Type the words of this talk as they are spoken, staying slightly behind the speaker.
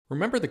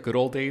Remember the good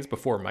old days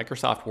before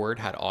Microsoft Word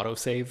had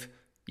autosave?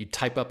 You'd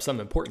type up some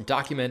important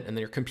document and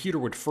then your computer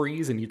would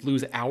freeze and you'd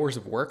lose hours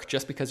of work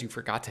just because you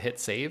forgot to hit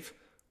save?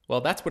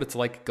 Well, that's what it's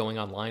like going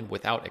online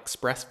without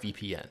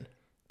ExpressVPN.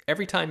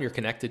 Every time you're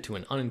connected to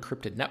an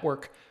unencrypted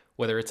network,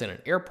 whether it's in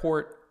an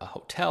airport, a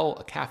hotel,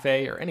 a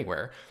cafe, or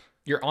anywhere,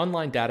 your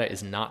online data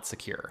is not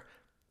secure.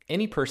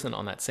 Any person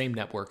on that same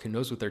network who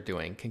knows what they're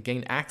doing can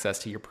gain access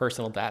to your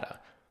personal data.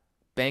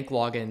 Bank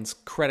logins,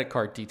 credit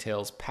card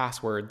details,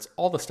 passwords,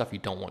 all the stuff you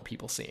don't want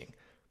people seeing.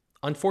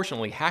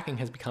 Unfortunately, hacking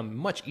has become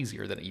much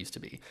easier than it used to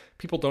be.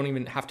 People don't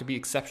even have to be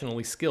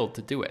exceptionally skilled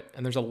to do it,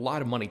 and there's a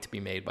lot of money to be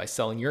made by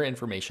selling your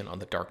information on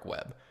the dark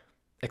web.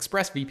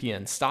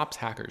 ExpressVPN stops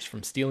hackers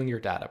from stealing your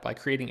data by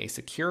creating a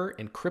secure,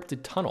 encrypted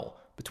tunnel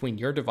between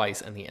your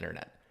device and the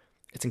internet.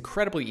 It's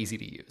incredibly easy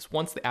to use.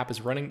 Once the app is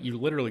running, you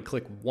literally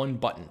click one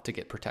button to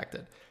get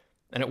protected.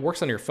 And it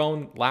works on your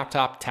phone,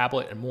 laptop,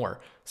 tablet, and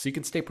more, so you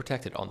can stay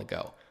protected on the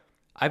go.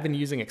 I've been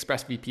using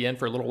ExpressVPN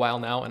for a little while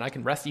now, and I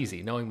can rest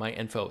easy knowing my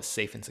info is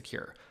safe and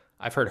secure.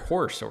 I've heard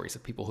horror stories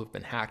of people who've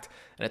been hacked,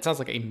 and it sounds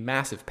like a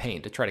massive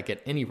pain to try to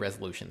get any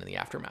resolution in the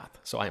aftermath,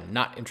 so I am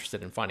not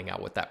interested in finding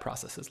out what that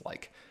process is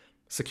like.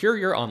 Secure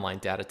your online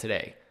data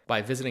today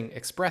by visiting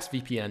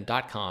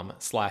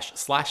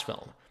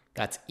expressvpn.com/film.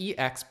 That's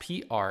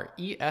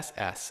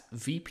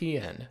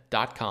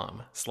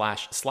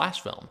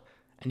expressvpn.com//film.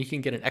 And you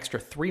can get an extra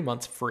 3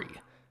 months free.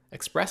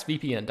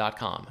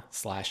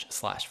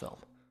 expressvpn.com//film.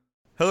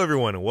 Hello,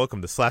 everyone, and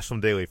welcome to Slash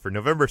Film Daily for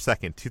November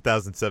 2nd,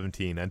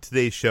 2017. On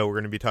today's show, we're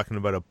going to be talking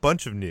about a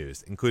bunch of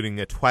news, including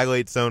a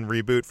Twilight Zone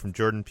reboot from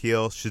Jordan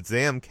Peele,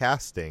 Shazam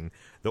casting,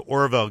 The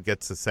Orville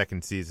gets a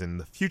second season,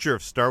 the future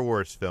of Star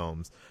Wars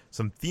films,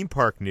 some theme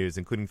park news,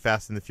 including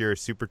Fast and the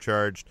Furious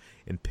Supercharged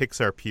and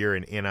Pixar Pier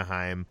in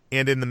Anaheim,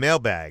 and in the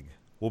mailbag,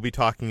 we'll be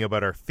talking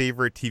about our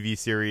favorite TV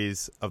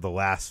series of the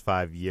last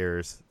 5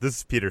 years. This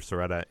is Peter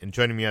Soretta, and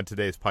joining me on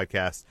today's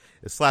podcast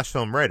is Slash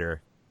Film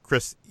writer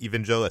Chris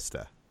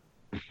Evangelista.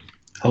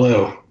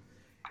 Hello.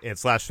 And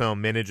Slash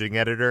Film managing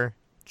editor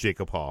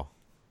Jacob Hall.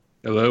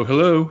 Hello,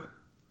 hello.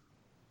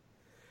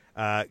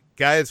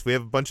 Guys, we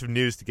have a bunch of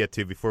news to get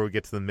to before we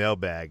get to the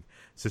mailbag,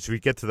 so should we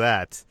get to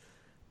that?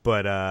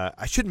 But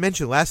I should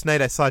mention, last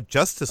night I saw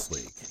Justice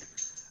League,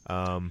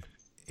 and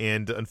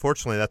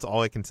unfortunately that's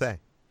all I can say.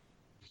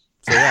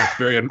 So yeah,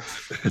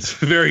 it's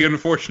very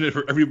unfortunate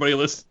for everybody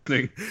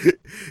listening.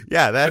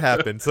 Yeah, that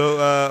happened.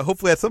 So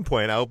hopefully at some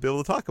point I'll be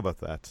able to talk about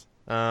that.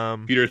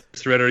 Peter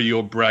Shredder, you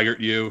old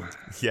braggart, you.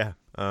 Yeah.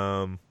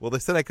 Well, they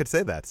said I could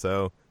say that,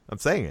 so I'm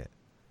saying it.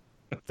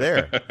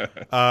 There.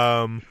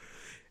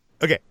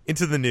 Okay,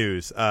 into the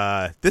news.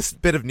 This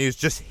bit of news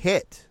just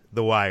hit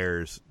the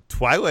wires.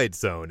 Twilight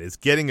Zone is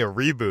getting a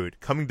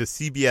reboot coming to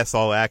CBS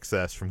All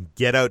Access from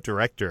Get Out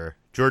director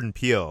Jordan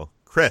Peele.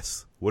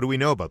 Chris, what do we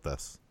know about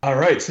this? All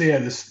right, so yeah,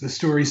 the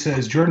story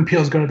says Jordan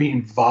Peele is going to be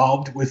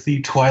involved with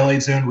the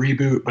Twilight Zone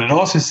reboot, but it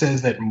also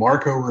says that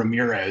Marco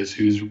Ramirez,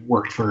 who's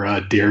worked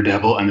for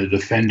Daredevil and The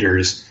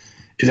Defenders,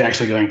 is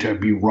actually going to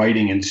be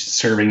writing and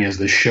serving as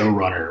the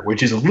showrunner,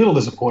 which is a little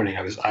disappointing.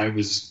 I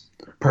was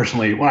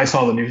personally, when I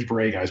saw the news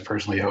break, I was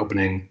personally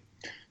hoping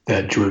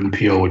that Jordan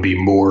Peele would be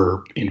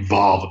more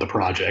involved with the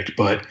project,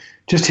 but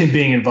just him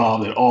being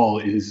involved at all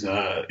is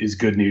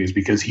good news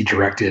because he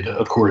directed,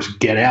 of course,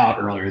 Get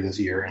Out earlier this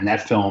year, and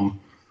that film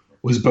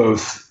was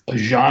both a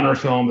genre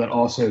film that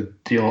also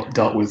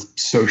dealt with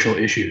social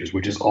issues,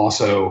 which is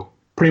also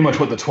pretty much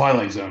what The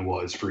Twilight Zone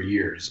was for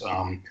years. A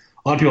lot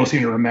of people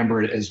seem to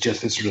remember it as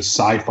just this sort of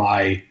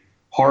sci-fi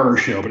horror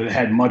show, but it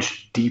had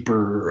much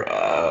deeper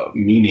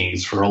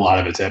meanings for a lot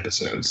of its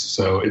episodes.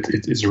 So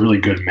it's a really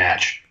good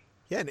match.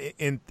 Yeah,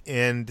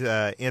 and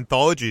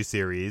anthology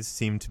series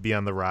seem to be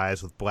on the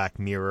rise with Black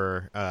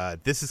Mirror.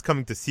 This is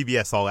coming to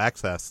CBS All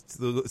Access.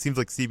 It seems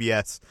like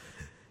CBS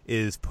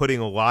is putting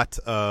a lot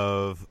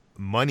of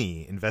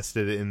money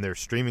invested in their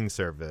streaming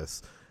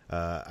service.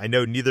 I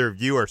know neither of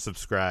you are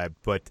subscribed,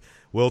 but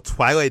will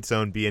Twilight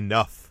Zone be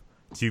enough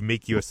to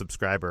make you a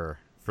subscriber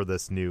for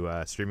this new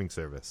streaming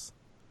service?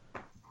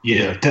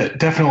 Yeah,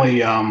 definitely.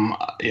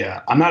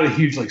 Yeah, I'm not a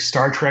huge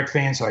Star Trek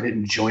fan, so I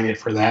didn't join it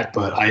for that,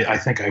 but I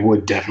think I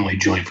would definitely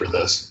join for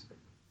this.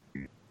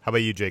 How about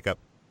you, Jacob?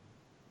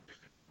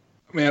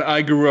 Man,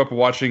 I grew up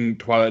watching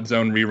Twilight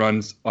Zone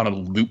reruns on a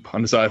loop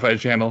on the Sci-Fi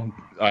Channel.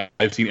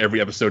 I've seen every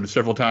episode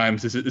several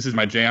times. This is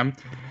my jam,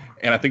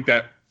 and I think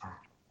that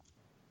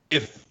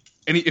if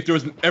there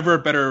was ever a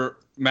better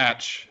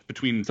match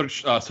between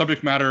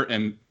subject matter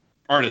and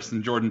artists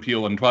than Jordan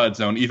Peele and Twilight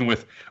Zone, even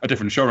with a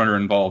different showrunner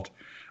involved,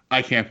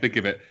 I can't think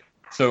of it.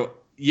 So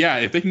yeah,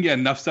 if they can get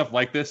enough stuff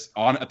like this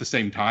on at the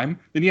same time,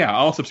 then yeah,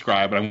 I'll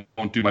subscribe, but I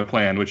won't do my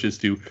plan, which is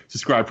to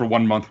subscribe for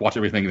 1 month, watch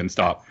everything, and then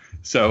stop.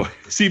 So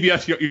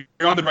CBS, you're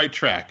on the right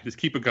track. Just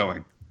keep it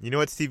going. You know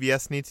what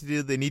CBS needs to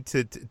do? They need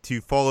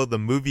to follow the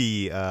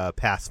movie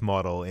pass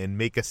model and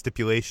make a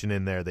stipulation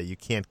in there that you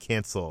can't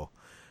cancel.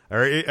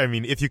 Or, I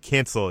mean, if you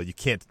cancel, you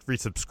can't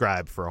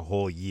resubscribe for a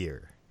whole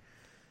year.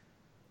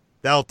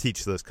 That'll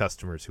teach those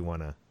customers who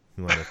want to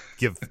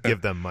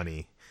give them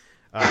money.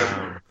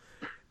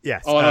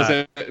 Yes. All I was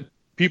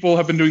people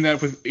have been doing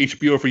that with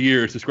HBO for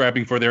years,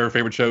 subscribing for their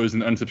favorite shows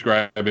and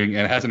unsubscribing, and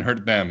it hasn't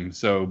hurt them.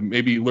 So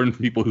maybe learn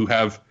from people who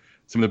have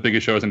some of the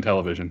biggest shows on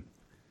television.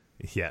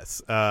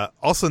 Yes.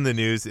 Also in the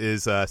news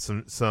is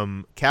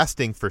some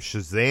casting for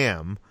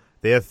Shazam.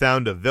 They have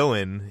found a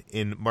villain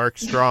in Mark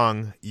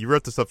Strong. You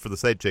wrote this up for the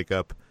site,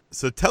 Jacob.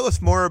 So tell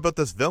us more about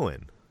this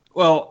villain.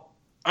 Well,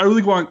 I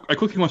quickly want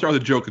to start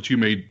with a joke that you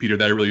made, Peter,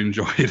 that I really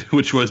enjoyed,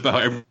 which was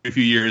about every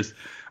few years,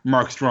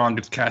 Mark Strong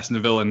gets cast in a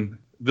villain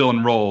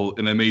role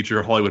in a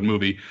major Hollywood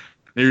movie.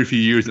 Every few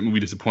years, that movie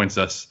disappoints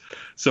us.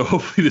 So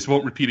hopefully this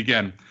won't repeat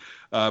again.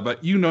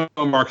 But you know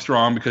Mark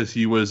Strong because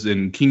he was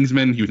in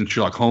Kingsman, he was in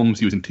Sherlock Holmes,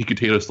 he was in Tinker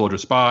Tailor Soldier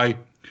Spy,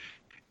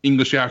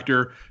 English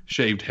actor,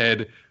 shaved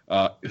head,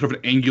 sort of an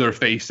angular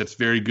face that's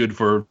very good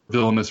for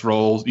villainous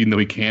roles, even though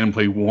he can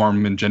play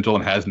warm and gentle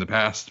and has in the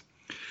past.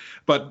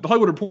 But the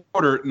Hollywood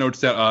Reporter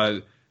notes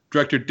that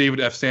director David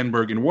F.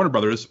 Sandberg and Warner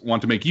Brothers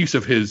want to make use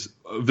of his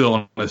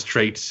villainous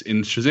traits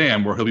in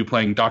Shazam, where he'll be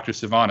playing Dr.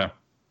 Sivana.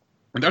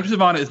 And Dr.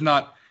 Sivana is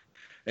not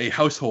a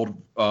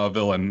household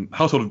villain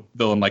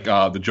like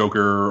the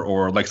Joker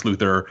or Lex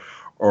Luthor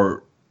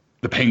or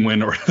the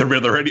Penguin or the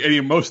Riddler,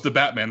 or most of the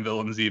Batman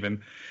villains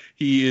even.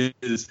 He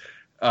is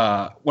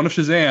one of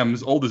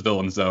Shazam's oldest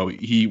villains, though.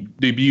 He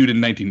debuted in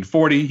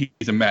 1940.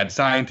 He's a mad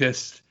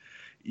scientist.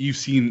 You've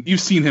seen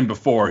him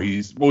before.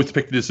 He's always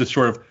depicted as this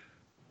sort of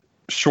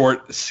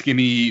short,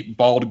 skinny,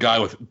 bald guy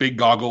with big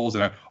goggles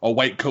and a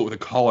white coat with a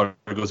collar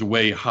that goes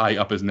way high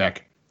up his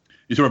neck.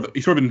 He sort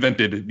of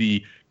invented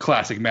the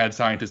classic mad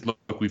scientist look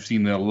we've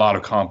seen in a lot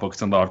of comic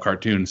books and a lot of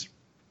cartoons.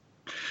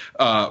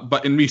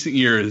 But in recent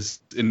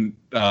years, in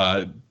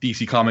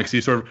DC Comics,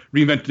 they sort of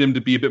reinvented him to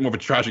be a bit more of a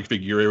tragic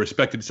figure, a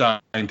respected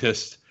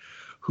scientist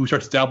who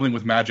starts dabbling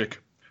with magic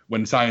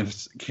when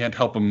science can't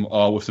help him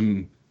with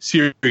some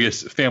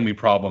serious family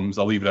problems.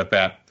 I'll leave it at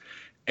that.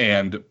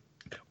 And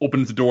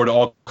opens the door to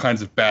all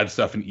kinds of bad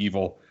stuff and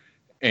evil.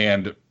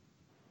 And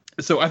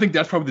so I think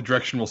that's probably the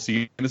direction we'll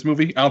see in this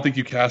movie. I don't think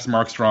you cast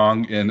Mark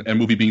Strong in a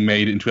movie being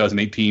made in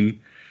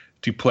 2018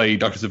 to play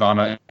Dr.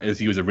 Sivana as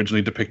he was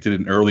originally depicted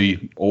in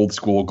early old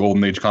school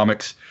Golden Age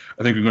comics.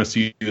 I think we're going to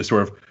see this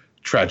sort of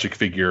tragic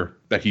figure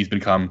that he's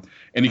become.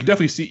 And you can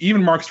definitely see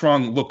even Mark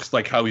Strong looks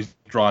like how he's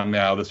drawn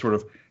now, this sort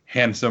of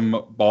handsome,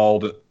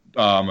 bald,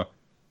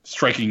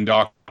 striking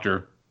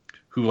doctor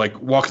who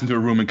walks into a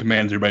room and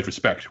commands everybody's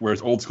respect,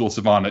 whereas old school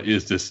Sivana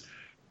is this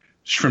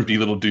shrimpy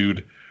little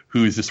dude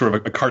who is this sort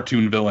of a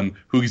cartoon villain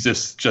who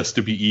exists just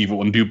to be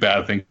evil and do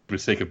bad things for the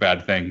sake of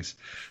bad things.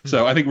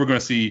 So I think we're going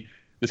to see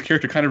this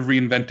character kind of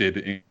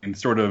reinvented and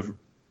sort of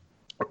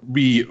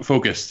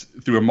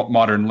refocused through a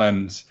modern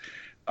lens.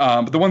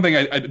 But the one thing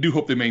I do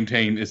hope they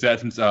maintain is that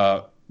since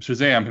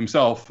Shazam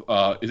himself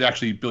is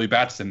actually Billy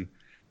Batson,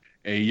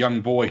 a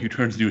young boy who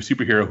turns into a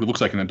superhero who looks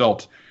like an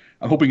adult,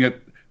 I'm hoping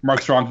that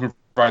Mark Strong can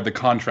provide the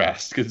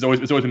contrast, because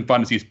it's always been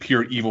fun to see his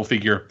pure evil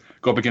figure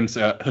go up against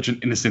such an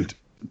innocent,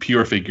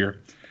 pure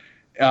figure.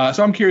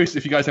 So I'm curious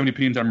if you guys have any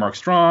opinions on Mark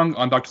Strong,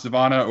 on Dr.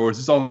 Sivana, or is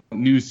this all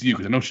news to you?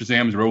 Because I know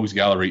Shazam's Rogues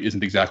Gallery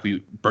isn't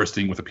exactly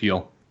bursting with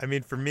appeal. I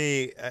mean, for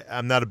me,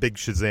 I'm not a big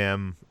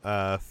Shazam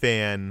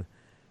fan,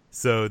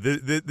 so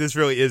this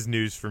really is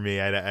news for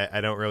me. I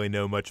don't really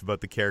know much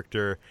about the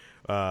character,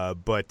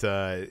 but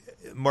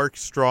Mark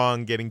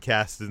Strong getting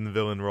cast in the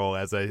villain role,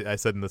 as I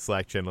said in the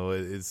Slack channel,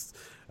 is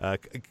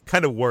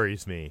kind of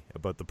worries me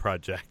about the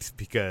project,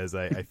 because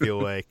I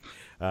feel like,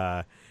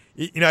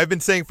 I've been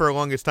saying for the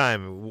longest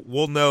time,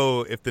 we'll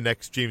know if the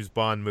next James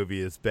Bond movie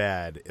is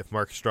bad if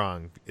Mark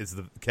Strong is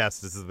the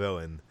cast as the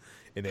villain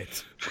in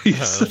it.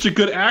 He's such a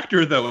good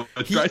actor, though.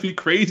 It drives me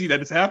crazy that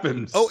this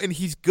happens. Oh, and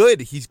he's good.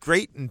 He's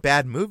great in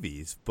bad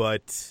movies,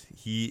 but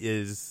he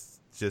is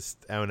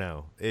just, I don't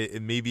know.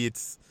 Maybe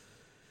it's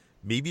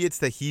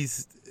that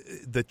he's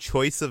the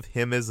choice of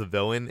him as a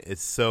villain is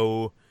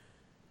so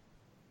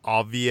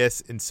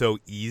obvious and so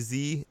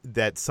easy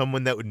that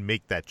someone that would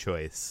make that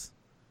choice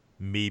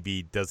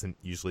maybe doesn't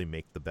usually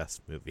make the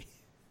best movie.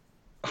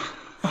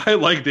 I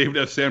like David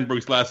F.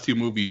 Sandberg's last two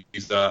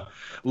movies,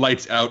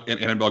 Lights Out and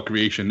Annabelle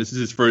Creation. This is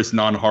his first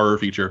non-horror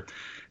feature,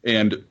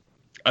 and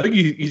I think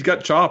he's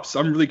got chops.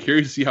 I'm really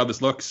curious to see how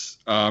this looks,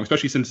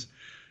 especially since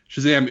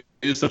Shazam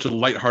is such a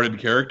lighthearted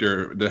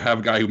character. To have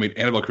a guy who made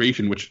Annabelle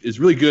Creation, which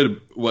is really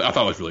good. Well, I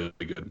thought it was really,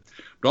 really good,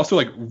 but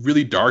also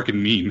really dark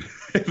and mean.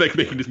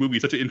 Making this movie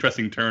such an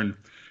interesting turn.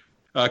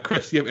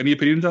 Chris, do you have any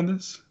opinions on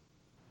this?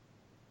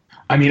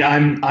 I mean,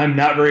 I'm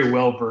not very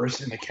well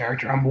versed in the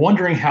character. I'm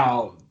wondering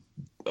how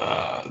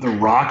The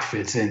Rock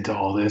fits into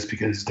all this,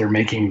 because they're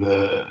making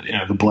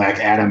the Black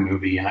Adam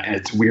movie, and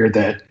it's weird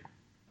that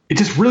it's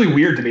just really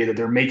weird to me that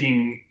they're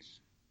making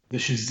the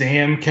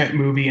Shazam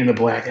movie and the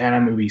Black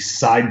Adam movie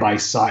side by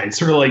side. It's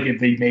sort of like if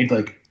they made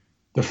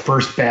the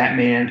first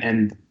Batman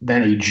and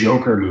then a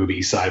Joker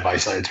movie side by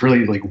side. It's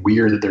really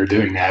weird that they're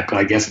doing that, but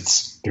I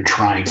guess they're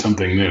trying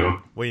something new.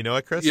 Well, you know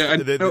what, Chris? Yeah,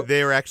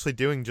 they are actually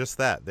doing just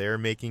that. They are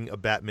making a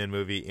Batman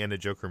movie and a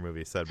Joker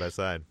movie side by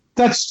side.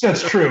 That's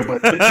true,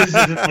 but this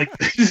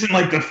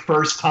isn't the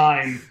first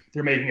time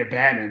they're making a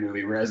Batman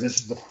movie, whereas this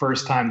is the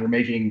first time they're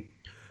making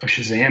a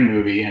Shazam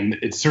movie, and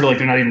it's sort of like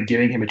they're not even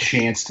giving him a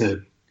chance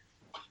to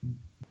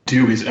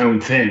do his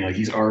own thing. Like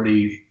he's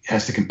already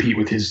has to compete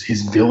with his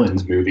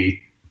villains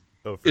movie.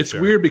 Oh, it's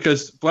sure. weird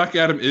because Black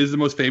Adam is the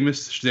most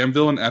famous Shazam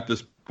villain at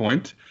this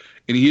point,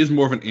 and he is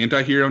more of an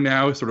anti-hero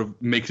now. Sort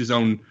of makes his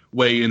own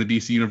way in the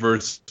DC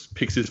universe,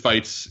 picks his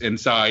fights and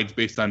sides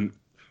based on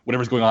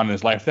whatever's going on in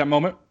his life at that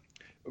moment.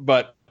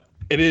 But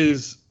it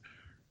is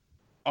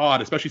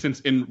odd, especially since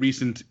in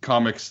recent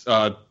comics,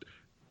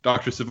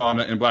 Dr.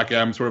 Sivana and Black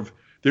Adam sort of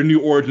their new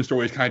origin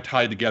story is kind of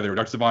tied together.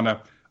 Dr.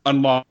 Sivana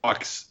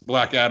unlocks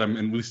Black Adam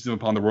and releases him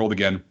upon the world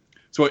again.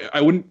 So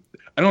I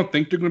don't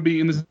think they're going to be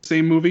in the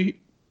same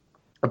movie.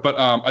 But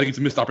I think it's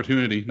a missed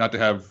opportunity not to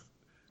have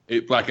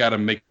Black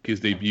Adam make his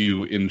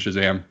debut in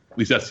Shazam. At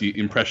least that's the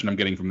impression I'm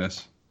getting from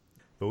this.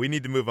 But we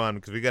need to move on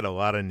because we got a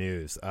lot of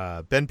news.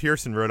 Ben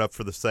Pearson wrote up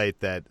for the site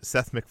that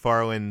Seth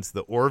MacFarlane's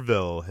The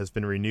Orville has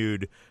been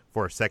renewed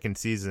for a second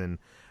season.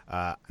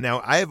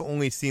 Now, I have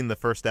only seen the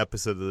first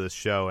episode of this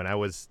show, and I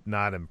was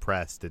not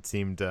impressed. It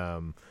seemed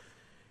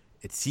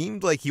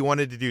like he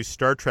wanted to do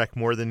Star Trek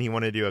more than he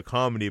wanted to do a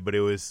comedy, but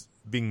it was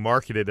being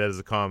marketed as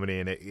a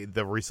comedy, and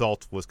the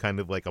result was kind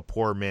of like a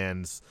poor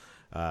man's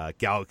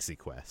Galaxy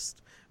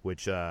Quest,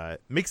 which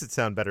makes it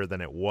sound better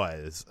than it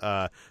was.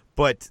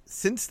 But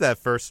since that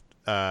first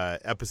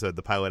episode,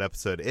 the pilot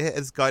episode, it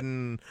has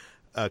gotten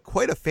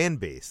quite a fan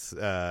base,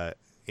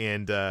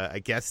 and I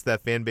guess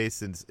that fan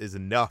base is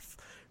enough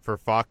for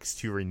Fox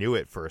to renew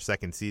it for a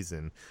second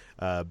season.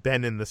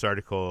 Ben in this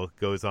article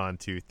goes on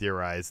to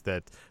theorize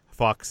that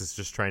Fox is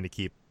just trying to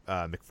keep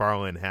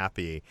MacFarlane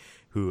happy,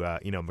 who,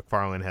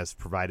 MacFarlane has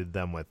provided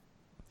them with,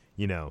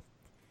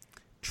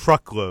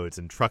 truckloads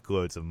and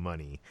truckloads of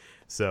money.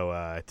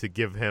 So to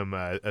give him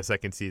a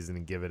second season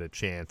and give it a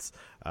chance.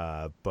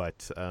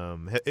 But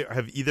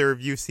have either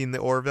of you seen The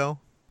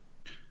Orville?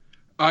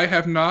 I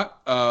have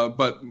not,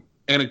 but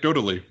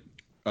anecdotally,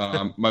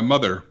 my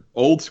mother,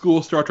 old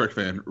school Star Trek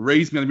fan,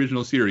 raised me on the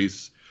original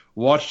series,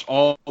 watched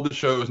all the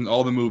shows and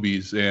all the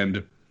movies,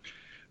 and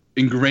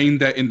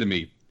ingrained that into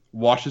me.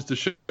 Watches the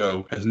show,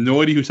 has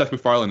no idea who Seth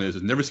MacFarlane is,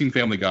 has never seen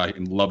Family Guy,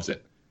 and loves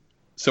it.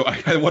 So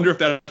I wonder if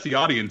that's the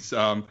audience.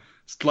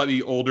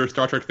 Slightly older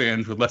Star Trek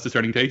fans with less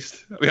discerning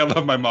taste. I mean, I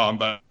love my mom,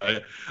 but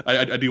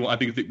I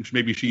think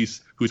maybe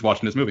she's who's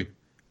watching this movie.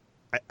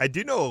 I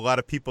do know a lot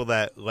of people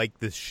that like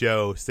this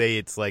show say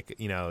it's like,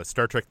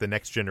 Star Trek The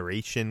Next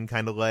Generation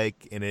kind of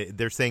like, and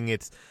they're saying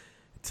it's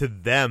to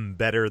them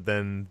better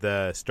than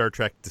the Star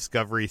Trek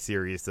Discovery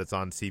series that's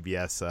on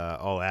CBS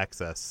All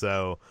Access.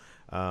 So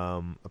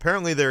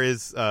apparently there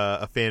is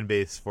a fan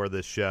base for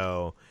this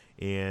show,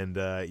 and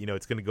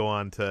it's going to go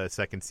on to a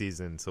second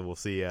season. So we'll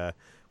see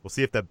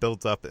if that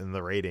builds up in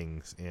the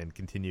ratings and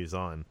continues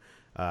on.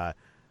 But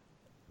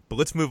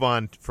let's move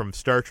on from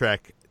Star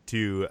Trek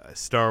to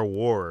Star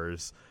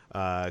Wars.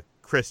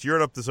 Chris, you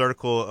wrote up this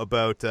article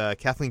about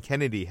Kathleen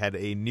Kennedy had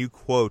a new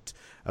quote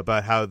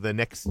about how the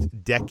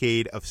next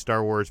decade of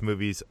Star Wars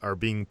movies are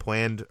being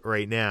planned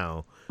right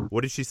now.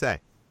 What did she say?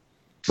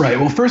 Right.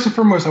 Well, first and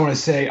foremost, I want to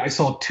say I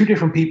saw two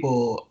different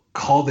people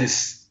call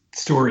this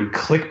story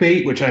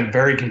clickbait, which I'm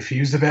very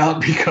confused about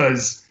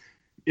because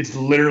it's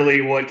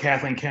literally what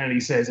Kathleen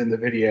Kennedy says in the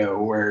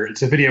video, where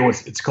it's a video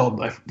with, it's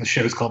called, the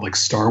show's called like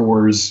Star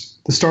Wars,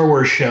 the Star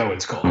Wars show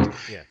it's called.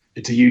 Yeah.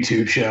 It's a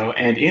YouTube show.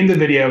 And in the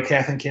video,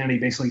 Kathleen Kennedy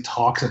basically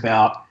talks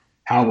about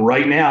how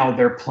right now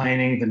they're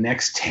planning the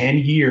next 10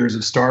 years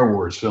of Star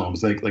Wars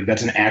films. Like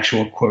that's an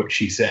actual quote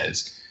she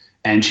says.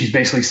 And she's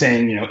basically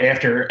saying,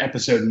 after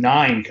episode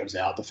 9 comes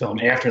out, the film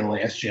after The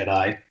Last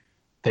Jedi,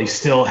 they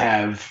still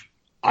have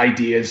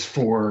ideas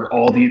for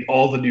all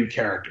the new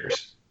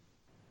characters.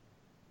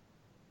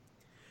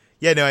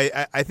 Yeah, no,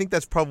 I think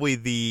that's probably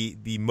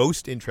the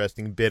most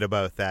interesting bit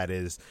about that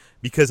is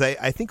because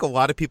I think a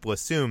lot of people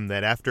assume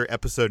that after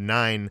episode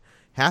 9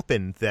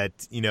 happened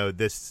that,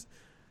 this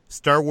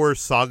Star Wars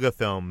saga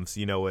films,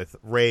 with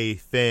Rey,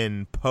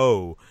 Finn,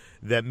 Poe,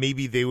 that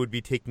maybe they would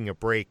be taking a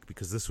break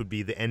because this would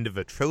be the end of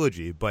a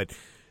trilogy. But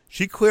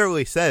she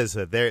clearly says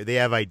that they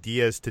have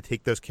ideas to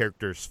take those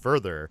characters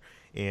further.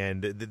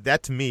 And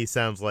that to me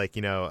sounds like,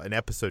 an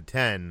episode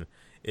 10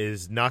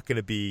 is not going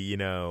to be,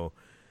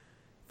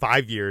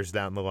 5 years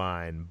down the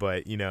line,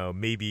 but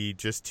maybe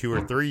just 2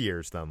 or 3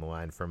 years down the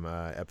line from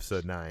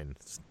episode 9.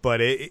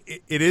 But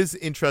it is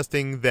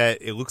interesting that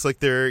it looks like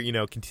they're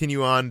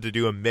continue on to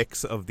do a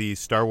mix of these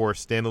Star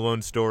Wars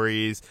standalone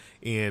stories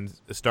and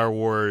Star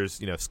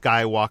Wars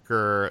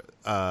Skywalker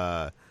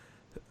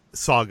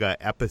saga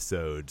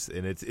episodes,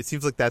 and it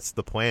seems like that's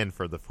the plan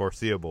for the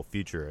foreseeable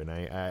future. And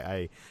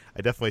I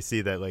definitely see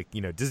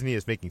that Disney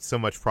is making so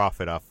much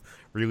profit off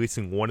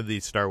releasing one of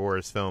these Star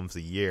Wars films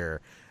a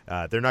year.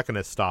 They're not going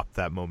to stop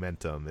that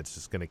momentum. It's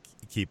just going to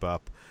keep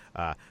up.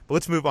 But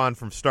let's move on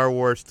from Star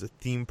Wars to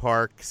theme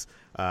parks.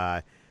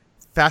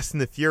 Fast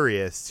and the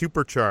Furious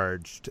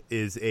Supercharged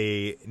is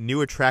a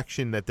new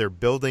attraction that they're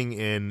building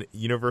in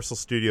Universal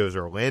Studios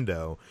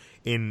Orlando.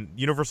 In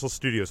Universal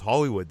Studios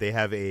Hollywood, they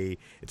have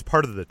it's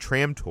part of the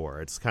tram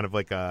tour. It's kind of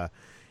like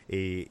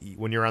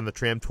when you're on the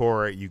tram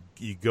tour, you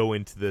go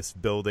into this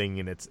building,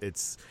 and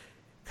it's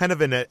kind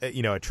of an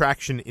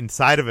attraction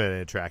inside of an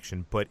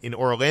attraction, but in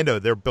Orlando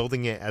they're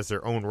building it as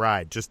their own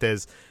ride, just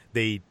as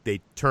they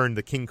turned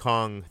the King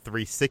Kong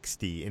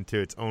 360 into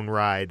its own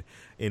ride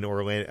in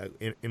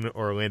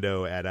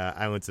Orlando at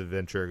Islands of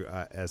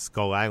Adventure as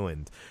Skull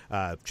Island.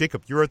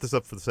 Jacob, you wrote this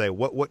up for the site.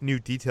 What new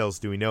details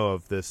do we know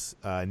of this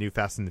new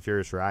Fast and the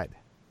Furious ride?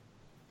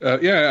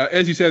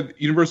 As you said,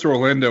 Universal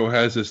Orlando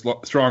has this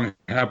strong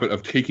habit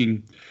of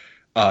taking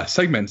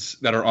segments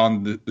that are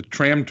on the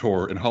tram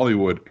tour in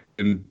Hollywood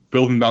and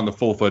building them on the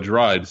full-fledged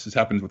rides. This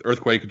happens with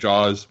Earthquake,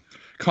 Jaws,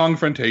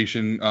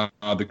 Kongfrontation,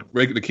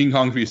 the King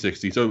Kong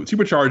 360. So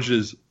Supercharged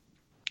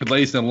it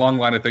lays in a long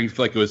line of things. I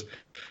feel like it was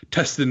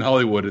tested in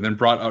Hollywood and then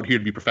brought out here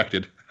to be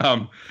perfected.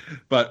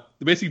 But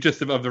the basic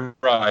gist of the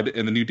ride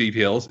and the new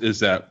details is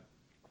that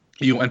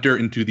you enter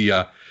into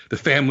the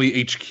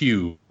family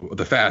HQ,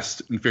 the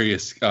Fast and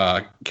Furious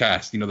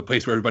cast. The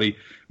place where everybody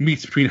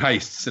meets between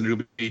heists, and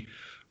there'll be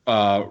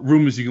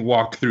rooms you can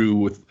walk through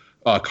with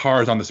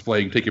cars on display.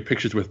 You can take your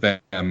pictures with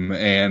them,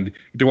 and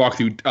you can walk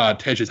through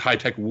Tej's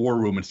high-tech war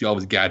room and see all of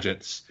his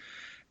gadgets.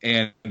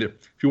 And if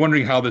you're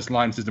wondering how this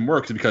line system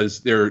works, it's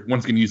because they're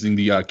once again using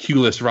the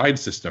queueless ride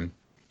system,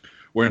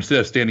 where instead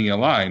of standing in a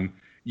line,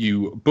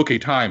 you book a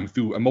time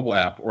through a mobile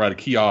app or at a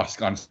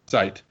kiosk on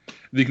site.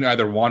 You can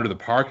either wander the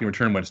park and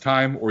return when it's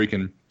time, or you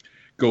can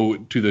go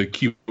to the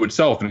queue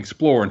itself and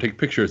explore and take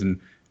pictures and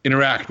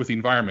interact with the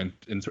environment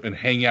and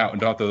hang out and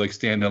don't have to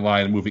stand in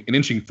line and moving and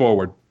inching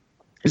forward.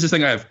 This is a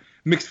thing I have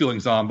mixed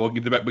feelings on, but we'll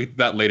get to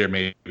that later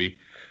maybe.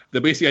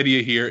 The basic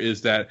idea here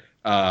is that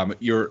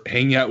you're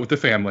hanging out with the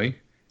family.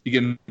 You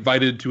get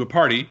invited to a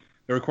party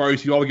that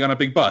requires you all to get on a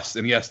big bus.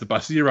 And yes, the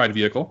bus is your ride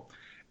vehicle.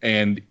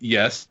 And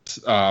yes,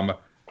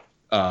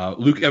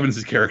 Luke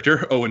Evans'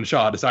 character, Owen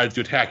Shaw, decides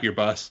to attack your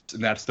bus,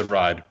 and that's the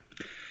ride.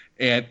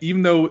 And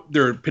even though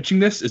they're pitching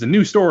this as a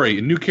new story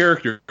and new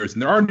characters,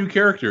 and there are new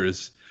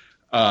characters,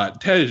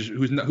 Tej,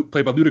 who's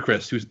played by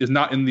Ludacris, who is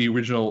not in the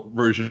original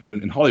version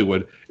in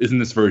Hollywood, is in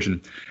this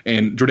version.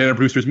 And Jordana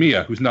Brewster's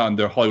Mia, who's not in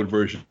the Hollywood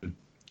version,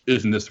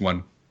 is in this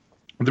one.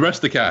 The rest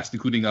of the cast,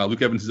 including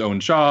Luke Evans' Owen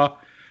Shaw,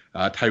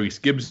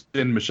 Tyrese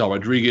Gibson, Michelle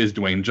Rodriguez,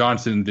 Dwayne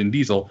Johnson, Vin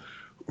Diesel,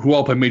 who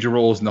all play major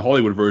roles in the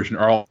Hollywood version,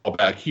 are all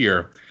back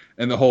here.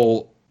 And the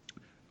whole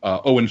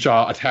Owen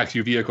Shaw attacks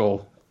your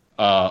vehicle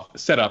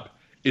setup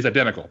is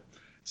identical.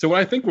 So what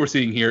I think we're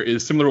seeing here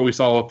is similar to what we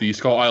saw with the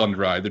Skull Island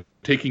ride. They're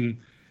taking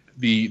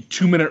the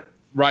 2-minute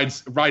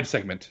ride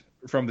segment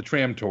from the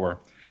tram tour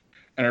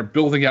and are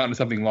building out into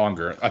something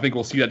longer. I think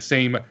we'll see that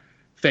same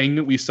thing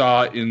that we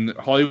saw in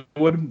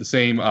Hollywood, the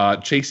same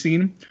chase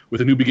scene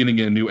with a new beginning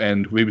and a new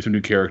end, maybe some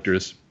new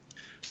characters.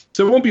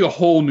 So it won't be a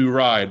whole new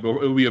ride, but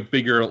it will be a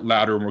bigger,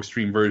 louder, more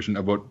extreme version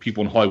of what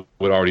people in Hollywood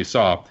already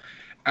saw.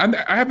 I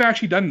haven't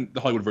actually done the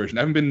Hollywood version.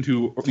 I haven't been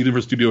to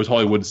Universal Studios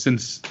Hollywood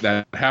since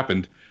that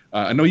happened.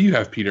 I know you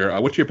have, Peter.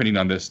 What's your opinion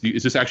on this?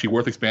 Is this actually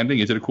worth expanding?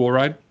 Is it a cool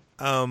ride?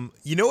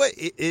 You know what?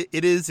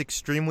 It is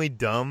extremely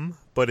dumb,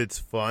 but it's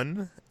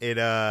fun.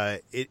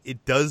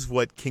 It does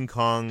what King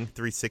Kong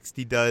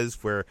 360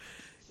 does, where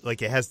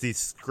it has these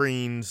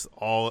screens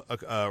all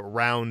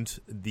around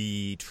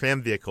the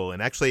tram vehicle,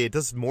 and actually it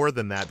does more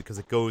than that because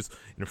it goes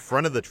in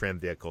front of the tram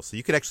vehicle, so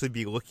you could actually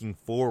be looking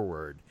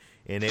forward,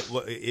 and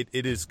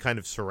it is kind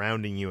of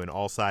surrounding you on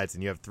all sides,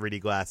 and you have 3D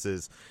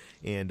glasses.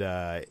 And,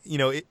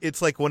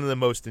 it's like one of the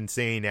most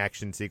insane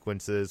action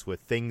sequences with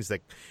things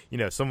that,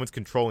 someone's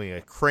controlling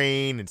a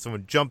crane and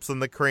someone jumps on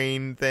the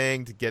crane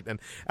thing to get, and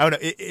I don't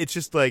know, it's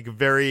just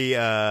very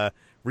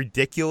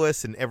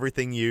ridiculous and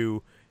everything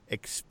you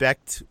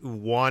expect,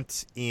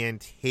 want,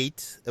 and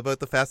hate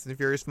about the Fast and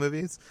Furious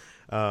movies.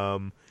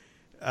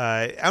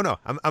 I don't know.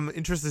 I'm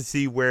interested to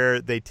see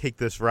where they take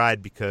this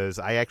ride, because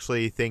I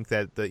actually think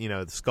that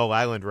the Skull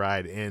Island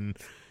ride in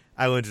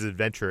Islands of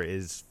Adventure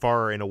is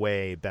far and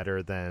away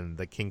better than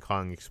the King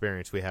Kong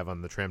experience we have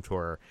on the tram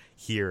tour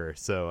here.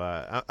 So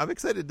I'm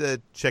excited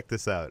to check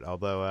this out.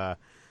 Although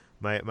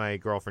my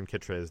girlfriend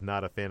Kitra is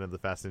not a fan of the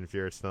Fast and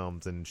Furious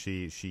films, and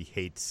she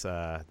hates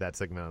that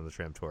segment on the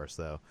tram tour.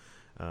 So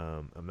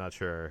I'm not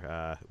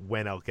sure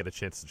when I'll get a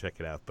chance to check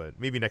it out, but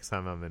maybe next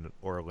time I'm in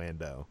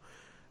Orlando.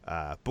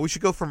 But we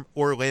should go from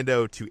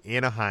Orlando to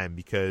Anaheim,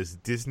 because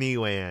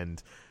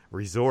Disneyland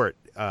Resort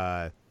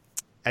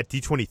at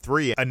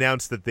D23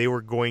 announced that they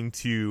were going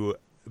to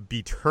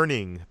be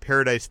turning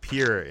Paradise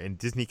Pier and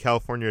Disney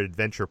California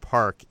Adventure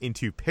Park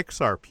into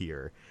Pixar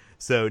Pier.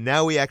 So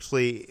now we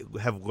actually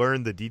have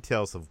learned the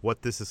details of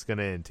what this is going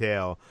to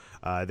entail.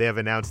 They have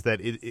announced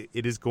that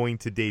it is going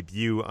to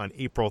debut on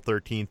April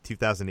 13th,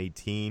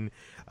 2018.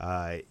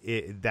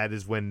 That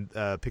is when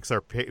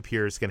Pixar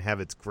Pier is going to have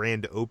its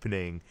grand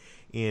opening.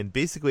 And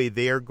basically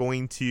they are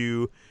going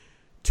to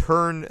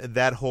turn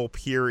that whole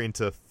pier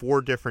into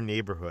 4 different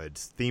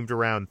neighborhoods themed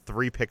around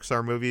 3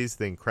 Pixar movies: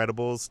 The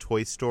Incredibles,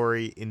 Toy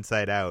Story,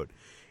 Inside Out,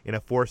 in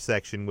a 4th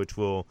section which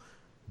will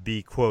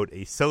be, quote,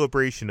 a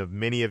celebration of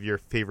many of your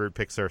favorite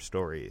Pixar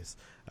stories,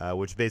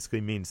 which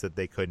basically means that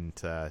they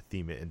couldn't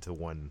theme it into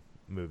one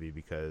movie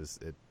because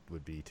it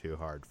would be too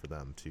hard for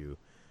them to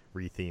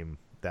retheme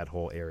that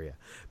whole area.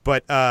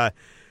 But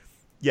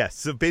Yes,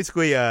 so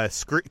basically,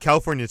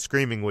 California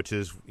Screaming, which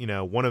is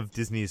one of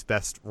Disney's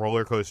best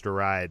roller coaster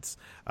rides,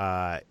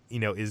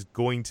 is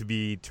going to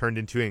be turned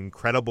into an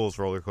Incredibles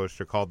roller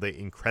coaster called the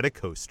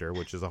Incredicoaster,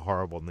 which is a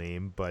horrible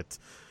name, but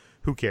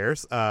who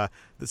cares?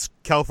 This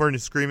California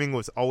Screaming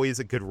was always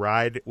a good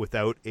ride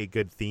without a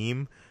good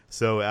theme,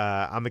 so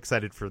I'm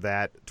excited for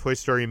that. Toy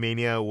Story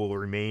Mania will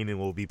remain and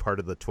will be part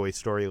of the Toy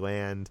Story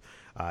Land.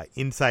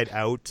 Inside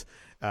Out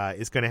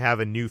is going to have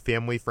a new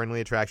family-friendly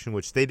attraction,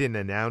 which they didn't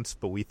announce,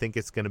 but we think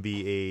it's going to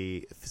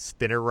be a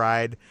spinner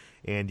ride,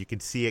 and you can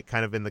see it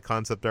kind of in the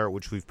concept art,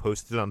 which we've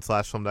posted on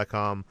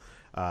slashfilm.com.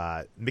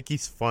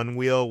 Mickey's Fun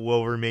Wheel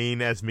will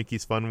remain as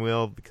Mickey's Fun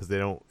Wheel because they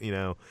don't,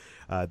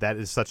 that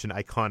is such an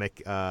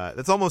iconic,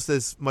 that's almost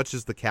as much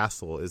as the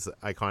castle is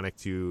iconic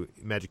to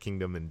Magic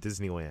Kingdom and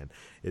Disneyland,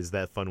 is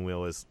that Fun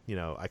Wheel is,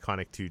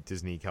 iconic to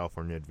Disney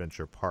California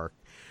Adventure Park.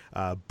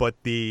 But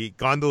the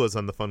gondolas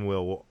on the Fun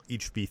Wheel will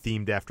each be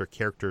themed after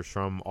characters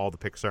from all the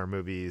Pixar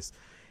movies.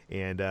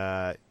 And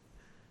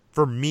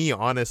for me,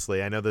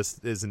 honestly, I know this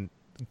isn't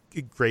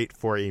great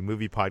for a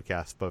movie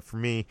podcast, but for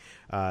me,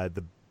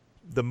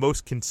 the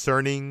most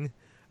concerning,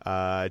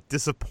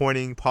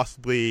 disappointing,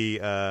 possibly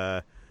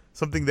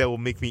something that will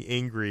make me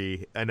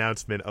angry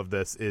announcement of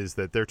this is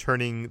that they're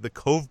turning the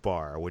Cove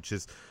Bar, which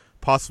is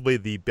possibly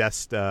the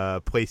best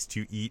place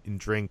to eat and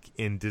drink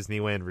in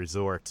Disneyland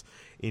Resort,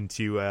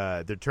 into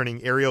they're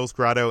turning Ariel's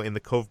Grotto in the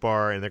Cove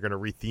Bar, and they're going to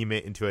retheme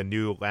it into a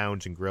new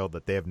lounge and grill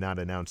that they have not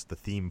announced the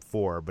theme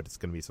for, but it's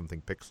going to be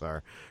something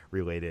Pixar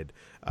related.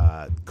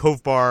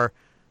 Cove Bar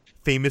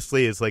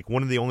famously is like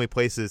one of the only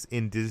places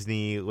in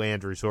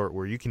Disneyland Resort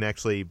where you can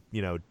actually,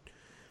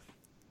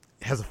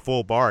 has a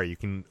full bar. You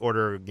can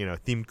order,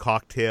 themed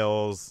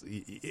cocktails.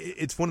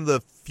 It's one of the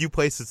few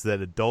places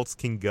that adults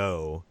can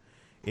go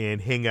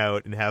and hang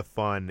out and have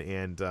fun.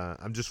 And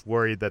I'm just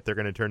worried that they're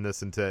going to turn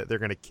this into, they're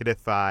going to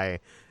kidify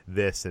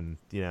this, and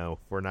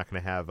we're not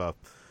going to have a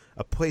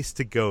place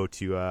to go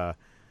to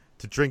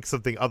drink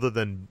something other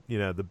than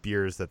the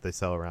beers that they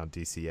sell around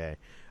DCA.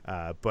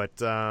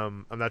 But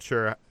I'm not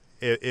sure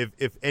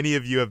if any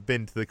of you have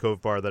been to the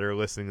Cove Bar that are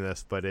listening to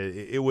this, but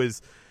it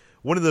was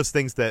one of those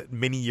things that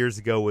many years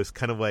ago was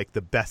kind of like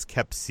the best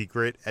kept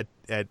secret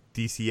at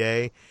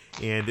DCA,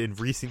 and in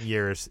recent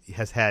years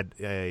has had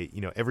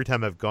every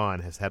time I've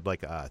gone has had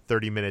like a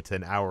 30 minute to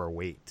an hour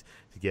wait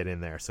to get in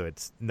there, so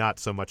it's not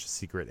so much a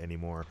secret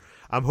anymore.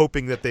 I'm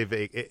hoping that they've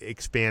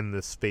expand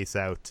this space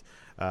out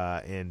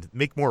and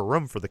make more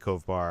room for the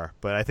Cove Bar,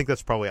 but I think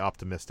that's probably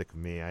optimistic of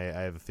me. I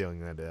have a feeling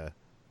that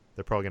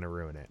they're probably going to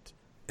ruin it.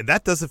 And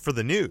that does it for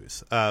the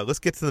news. Let's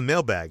get to the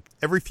mailbag.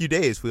 Every few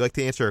days, we like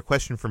to answer a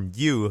question from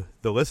you,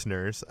 the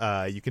listeners.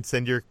 You can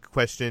send your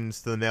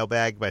questions to the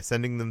mailbag by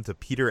sending them to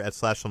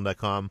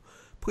peter@slashfilm.com.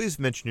 Please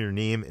mention your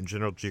name and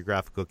general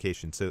geographic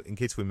location, so in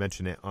case we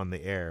mention it on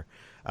the air.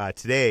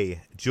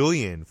 Today,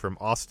 Julian from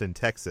Austin,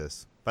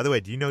 Texas. By the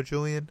way, do you know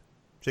Julian,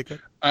 Jacob?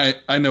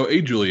 I know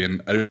a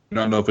Julian. I do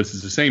not know if this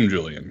is the same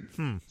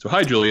Julian. So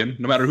hi, Julian.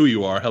 No matter who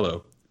you are,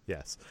 hello.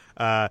 Yes.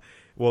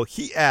 Well,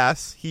 he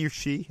asks, he or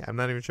she, I'm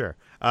not even sure,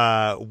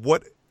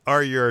 what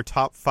are your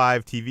top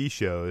 5 TV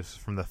shows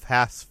from the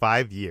past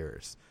 5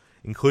 years,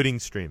 including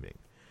streaming?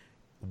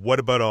 What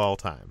about all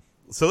time?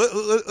 So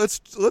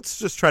let's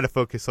just try to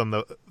focus on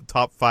the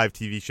top 5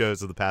 TV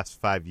shows of the past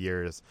 5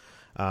 years.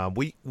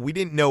 We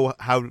didn't know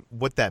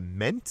what that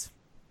meant,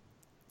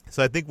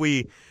 so I think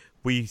we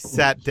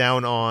sat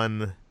down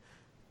on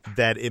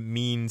that it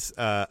means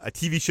a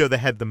TV show that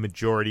had the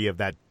majority of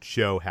that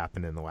show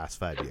happen in the last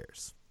 5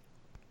 years.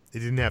 It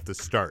didn't have to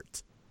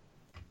start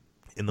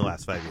in the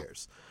last 5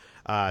 years.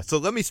 So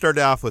let me start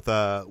off with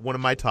one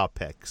of my top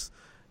picks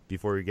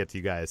before we get to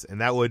you guys, and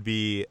that would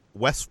be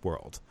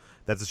Westworld.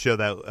 That's a show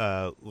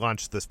that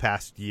launched this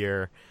past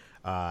year.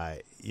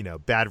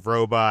 Bad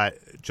Robot,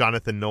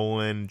 Jonathan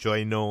Nolan,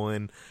 Joy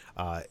Nolan.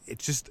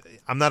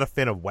 I'm not a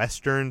fan of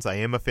Westerns. I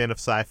am a fan of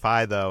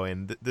sci-fi, though,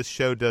 and this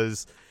show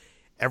does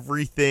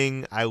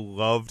everything I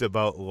loved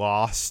about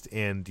Lost,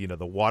 and,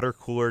 the water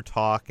cooler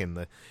talk and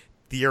the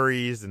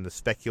theories and the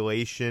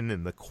speculation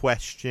and the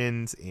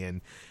questions, and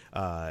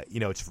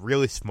it's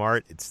really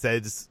smart. It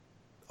says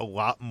a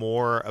lot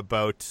more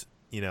about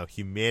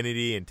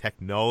humanity and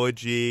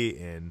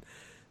technology and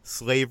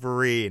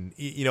slavery and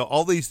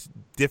all these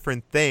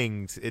different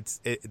things.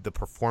 The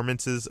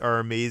performances are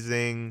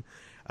amazing.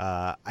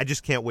 I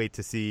just can't wait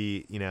to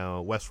see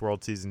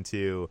Westworld season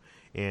 2,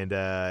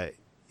 and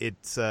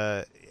it's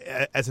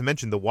as I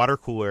mentioned, the water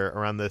cooler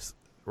around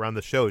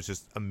the show is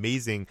just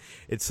amazing.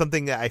 It's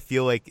something that I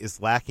feel like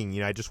is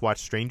lacking. I just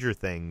watched Stranger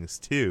Things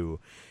too,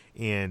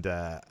 and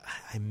I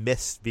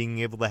miss being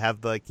able to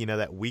have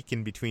that week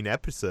in between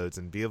episodes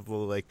and be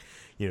able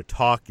to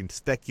talk and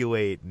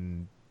speculate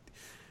and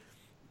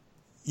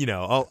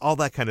all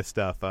that kind of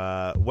stuff.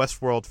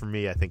 Westworld for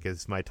me, I think,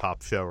 is my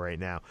top show right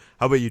now.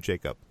 How about you,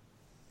 Jacob?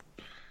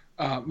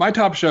 My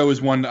top show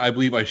is one I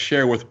believe I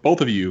share with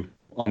both of you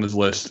on this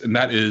list, and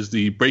that is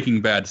the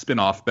Breaking Bad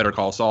spinoff, Better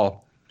Call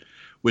Saul,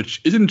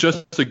 which isn't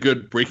just a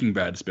good Breaking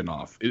Bad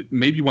spinoff. It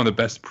may be one of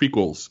the best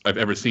prequels I've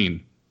ever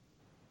seen.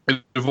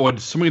 It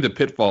avoids so many of the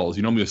pitfalls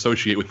you normally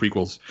associate with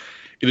prequels.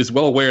 It is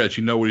well aware that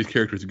you know where these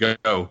characters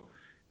go,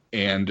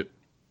 and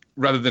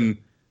rather than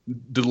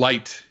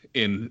delight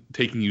in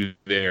taking you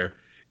there,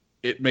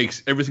 it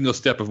makes every single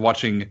step of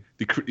watching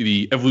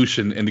the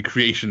evolution and the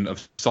creation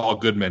of Saul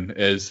Goodman,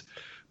 as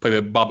played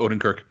by Bob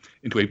Odenkirk,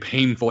 into a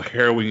painful,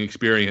 harrowing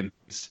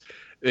experience.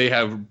 They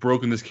have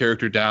broken this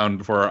character down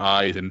before our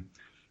eyes and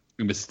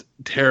just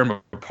tear him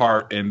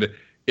apart. And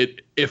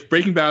if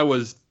Breaking Bad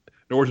was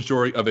an origin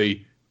story of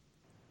a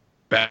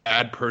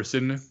bad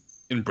person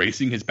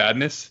embracing his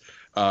badness,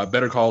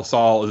 Better Call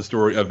Saul is a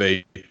story of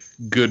a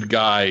good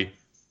guy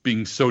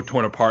being so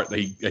torn apart that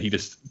he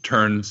just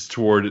turns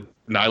toward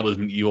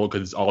nihilism and evil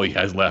because it's all he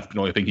has left and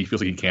the only thing he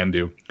feels like he can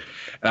do.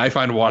 And I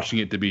find watching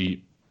it to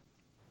be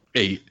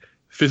a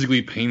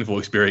physically painful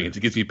experience.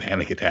 It gives me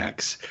panic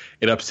attacks.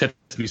 It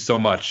upsets me so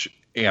much,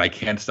 and I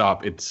can't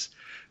stop. It's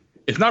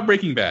not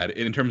Breaking Bad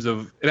in terms of,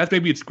 and that's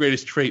maybe its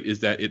greatest trait, is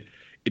that it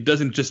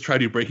doesn't just try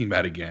to do Breaking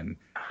Bad again.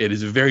 It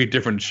is a very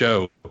different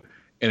show,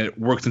 and it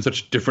works in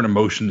such different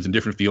emotions and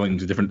different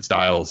feelings and different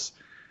styles.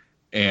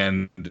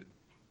 And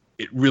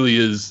it really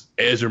is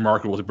as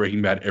remarkable as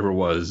Breaking Bad ever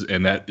was,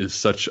 and that is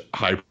such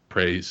high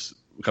praise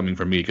coming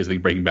from me, because I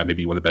think Breaking Bad may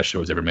be one of the best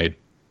shows ever made.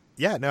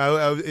 Yeah,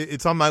 no,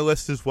 it's on my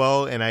list as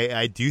well, and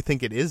I do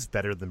think it is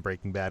better than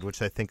Breaking Bad,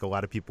 which I think a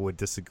lot of people would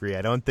disagree.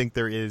 I don't think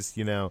there is,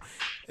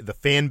 the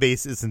fan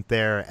base isn't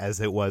there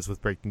as it was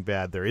with Breaking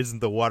Bad. There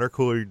isn't the water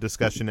cooler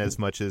discussion as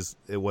much as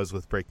it was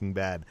with Breaking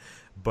Bad.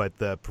 But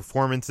the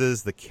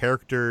performances, the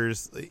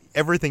characters,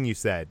 everything you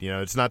said,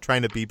 it's not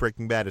trying to be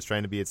Breaking Bad, it's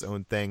trying to be its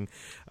own thing.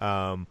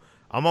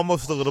 I'm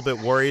almost a little bit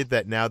worried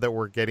that now that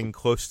we're getting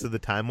close to the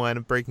timeline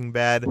of Breaking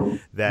Bad,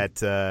 that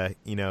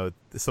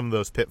some of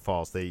those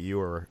pitfalls that you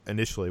were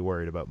initially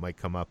worried about might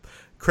come up.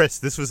 Chris,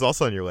 this was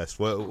also on your list.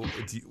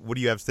 What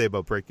do you have to say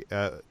about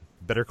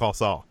Better Call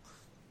Saul?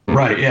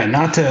 Right, yeah.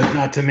 Not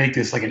to make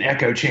this like an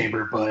echo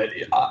chamber, but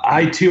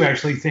I too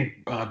actually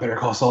think Better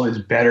Call Saul is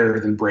better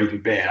than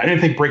Breaking Bad. I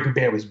didn't think Breaking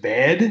Bad was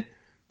bad,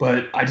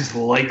 but I just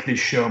like this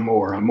show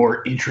more. I'm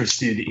more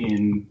interested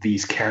in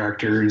these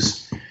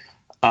characters.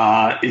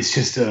 It's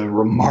just a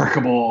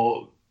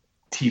remarkable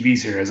TV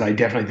series. I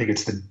definitely think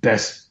it's the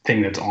best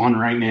thing that's on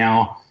right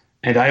now.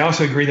 And I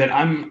also agree that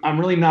I'm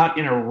really not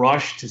in a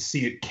rush to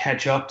see it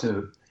catch up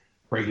to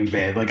Breaking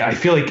Bad. Like, I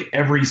feel like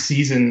every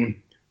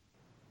season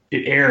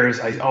it airs,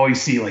 I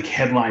always see like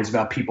headlines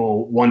about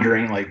people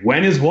wondering like,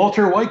 when is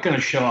Walter White going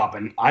to show up?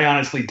 And I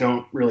honestly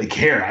don't really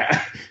care.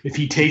 If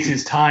he takes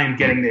his time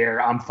getting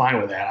there, I'm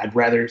fine with that. I'd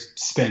rather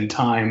spend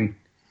time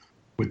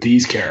with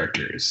these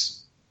characters.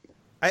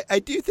 I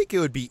do think it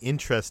would be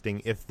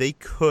interesting if they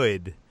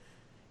could,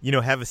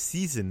 have a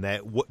season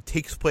that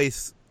takes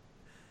place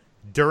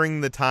during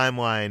the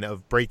timeline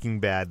of Breaking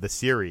Bad, the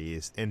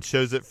series, and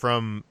shows it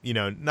from,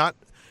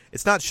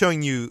 it's not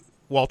showing you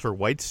Walter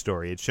White's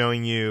story. It's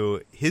showing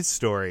you his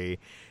story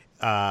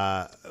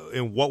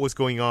and what was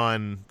going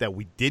on that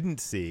we didn't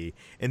see.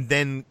 And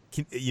then,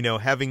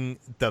 having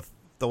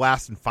the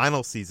last and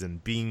final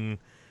season being,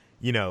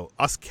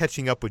 us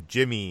catching up with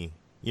Jimmy,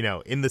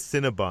 in the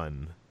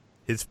Cinnabon,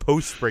 his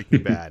post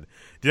Breaking Bad.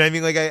 Do you know what I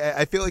mean? Like,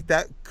 I feel like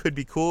that could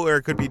be cool or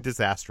it could be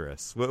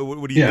disastrous.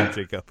 What do you think,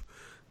 Jacob?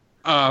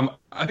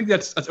 I think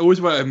that's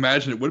always what I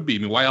imagine it would be. I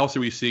mean, why else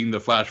are we seeing the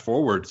flash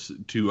forwards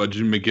to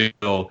Jim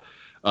McGill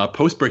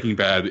post Breaking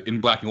Bad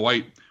in black and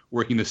white,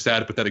 working this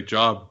sad, pathetic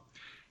job?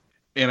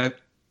 And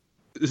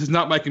this is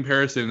not my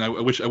comparison. I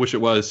wish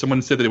it was.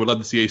 Someone said that they would love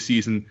to see a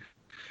season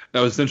that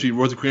was essentially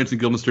Rosencrantz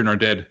and Guildenstern are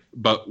dead,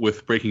 but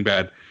with Breaking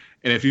Bad.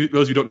 And those of you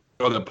who don't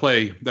know that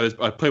play, that is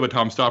a play by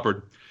Tom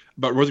Stoppard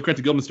about Rosencrantz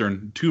and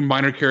Guildenstern, two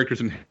minor characters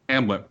in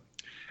Hamlet,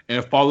 and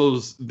it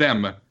follows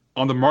them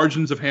on the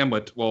margins of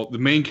Hamlet. Well, the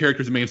main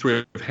characters, the main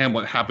story of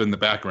Hamlet happen in the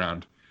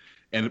background,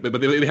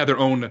 but they have their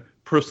own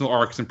personal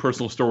arcs and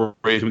personal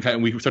stories,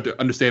 and we start to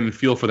understand and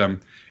feel for them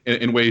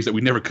in ways that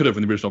we never could have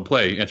in the original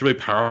play. And it's a really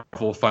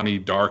powerful, funny,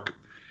 dark,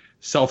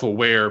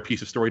 self-aware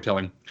piece of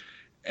storytelling.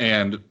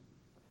 And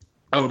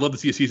I would love to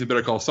see a season of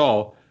Better Call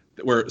Saul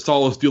where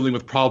Saul is dealing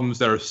with problems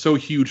that are so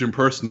huge and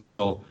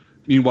personal.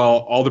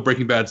 Meanwhile, all the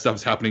Breaking Bad stuff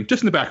is happening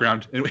just in the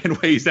background in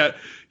ways that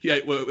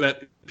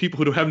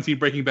people who haven't seen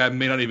Breaking Bad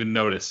may not even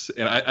notice.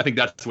 And I think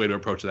that's the way to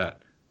approach that.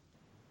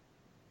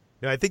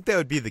 I think that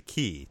would be the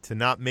key, to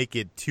not make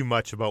it too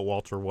much about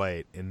Walter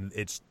White. And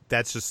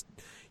that's just,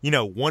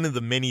 one of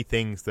the many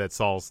things that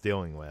Saul's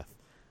dealing with.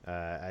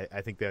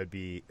 I think that would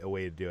be a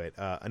way to do it.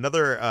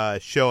 Another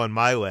show on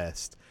my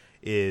list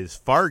is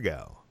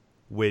Fargo,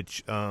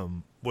 which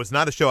was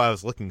not a show I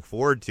was looking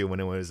forward to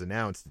when it was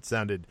announced. It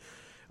sounded...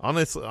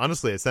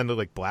 Honestly, it sounded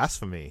like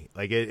blasphemy.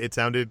 Like it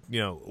sounded,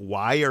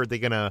 why are they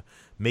going to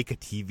make a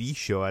TV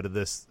show out of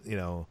this,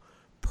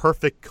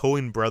 perfect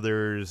Coen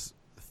Brothers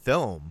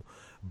film?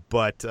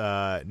 But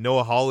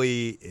Noah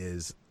Hawley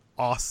is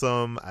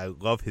awesome. I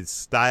love his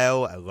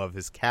style. I love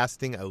his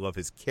casting. I love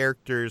his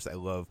characters. I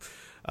love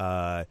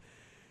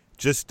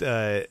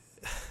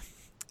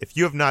if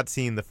you have not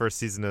seen the first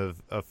season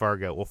of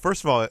Fargo, well,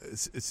 first of all,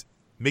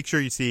 make sure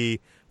you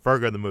see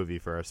Fargo the movie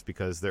first,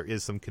 because there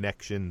is some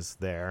connections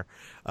there.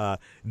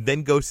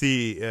 Then go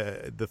see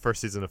the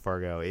first season of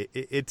Fargo.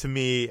 It to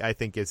me, I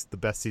think it's the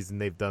best season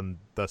they've done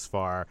thus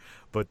far.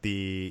 But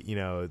the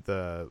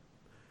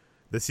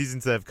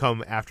seasons that have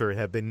come after it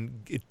have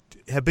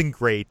been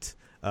great.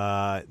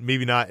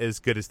 Maybe not as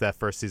good as that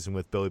first season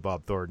with Billy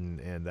Bob Thornton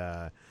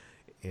and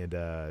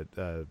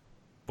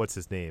what's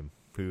his name,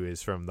 who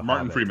is from the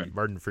Martin Hobbit. Freeman.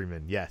 Martin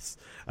Freeman, yes.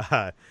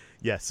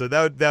 Yes, so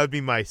that would be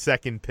my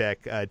second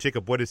pick.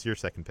 Jacob, what is your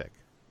second pick?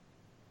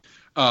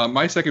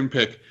 My second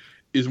pick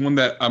is one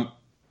that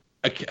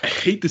I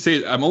hate to say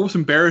it. I'm almost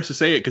embarrassed to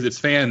say it because its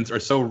fans are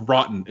so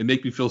rotten and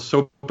make me feel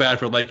so bad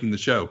for liking the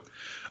show.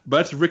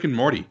 But it's Rick and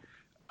Morty,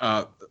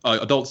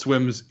 Adult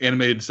Swim's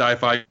animated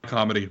sci-fi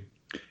comedy.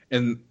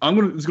 And I'm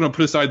just going to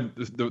put aside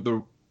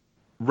the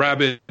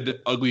rabid,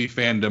 ugly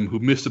fandom who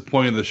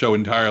disappointed the show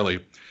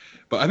entirely.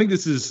 But I think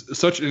this is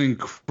such an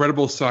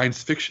incredible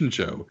science fiction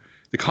show.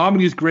 The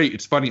comedy is great.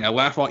 It's funny. I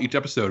laugh a lot each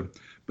episode.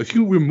 But if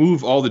you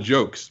remove all the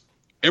jokes,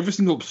 every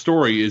single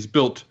story is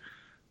built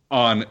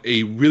on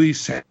a really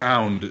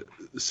sound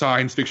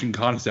science fiction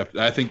concept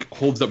that I think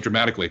holds up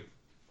dramatically.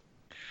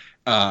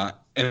 And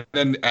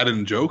then add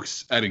in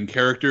jokes, add in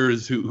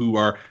characters who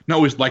are not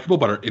always likable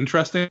but are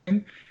interesting,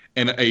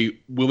 and a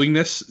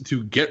willingness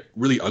to get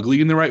really ugly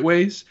in the right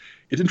ways.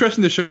 It's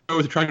interesting the show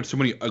has attracted so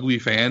many ugly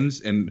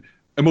fans and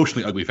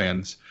emotionally ugly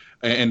fans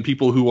and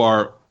people who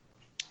are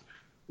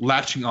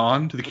latching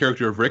on to the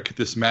character of Rick,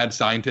 this mad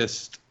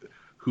scientist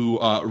who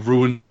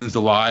ruins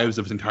the lives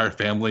of his entire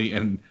family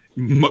and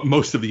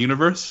most of the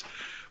universe.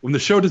 When the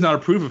show does not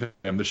approve of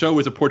him, the show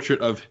is a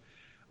portrait of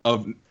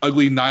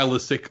ugly,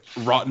 nihilistic,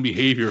 rotten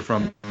behavior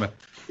from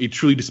a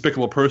truly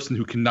despicable person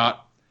who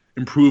cannot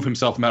improve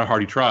himself no matter how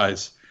hard he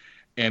tries.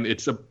 And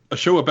it's a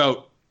show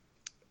about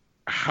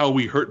how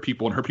we hurt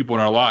people and hurt people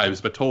in our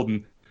lives, but told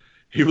in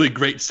a really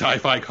great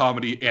sci-fi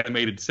comedy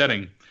animated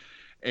setting.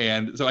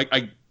 And so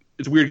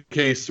it's a weird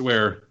case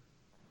where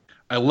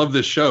I love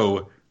this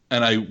show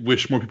and I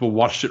wish more people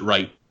watched it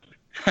right.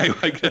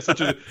 Like that's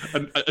such a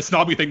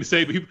snobby thing to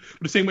say, but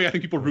the same way I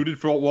think people rooted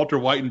for Walter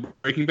White in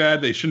Breaking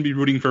Bad, they shouldn't be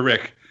rooting for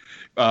Rick.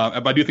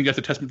 But I do think that's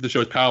a testament to the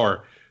show's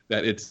power,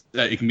 that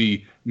it can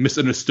be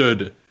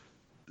misunderstood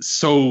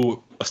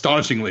so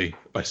astonishingly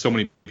by so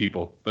many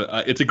people.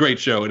 But it's a great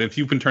show, and if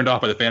you've been turned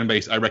off by the fan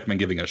base, I recommend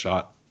giving it a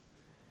shot.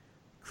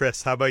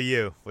 Chris, how about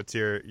you? What's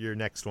your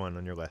next one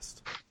on your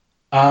list?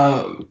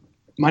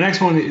 My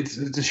next one, it's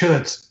a show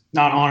that's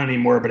not on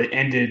anymore, but it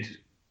ended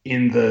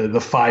in the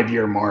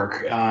 5-year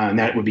mark, and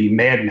that would be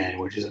Mad Men,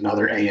 which is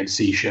another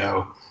AMC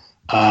show.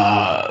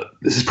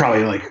 This is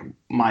probably like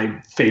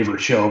my favorite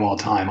show of all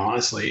time,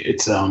 honestly.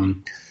 It's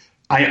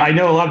I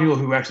know a lot of people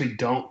who actually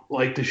don't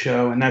like the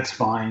show, and that's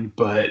fine,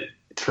 but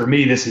for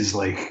me, this is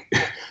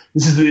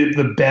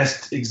the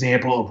best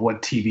example of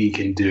what TV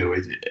can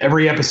do.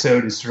 Every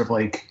episode is sort of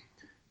like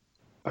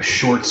a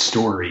short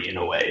story in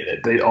a way,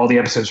 that all the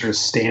episodes sort of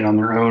stand on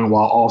their own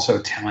while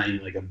also telling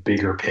like a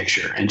bigger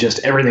picture, and just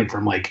everything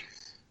from like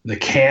the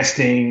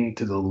casting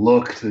to the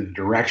look to the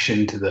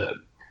direction to the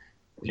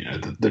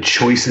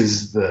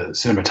choices the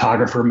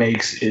cinematographer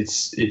makes.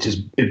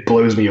 It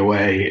blows me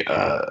away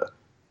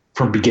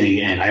from beginning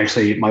to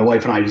end. My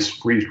wife and I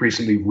just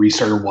recently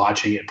restarted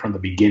watching it from the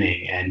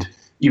beginning, and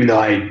even though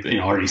I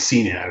already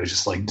seen it, I was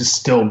just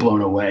still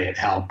blown away at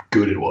how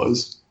good it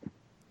was.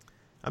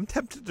 I'm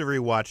tempted to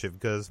rewatch it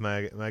because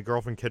my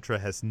girlfriend Kitra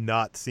has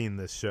not seen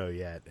this show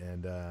yet,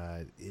 and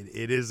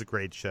it is a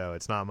great show.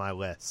 It's not on my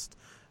list,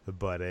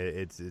 but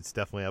it's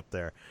definitely up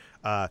there.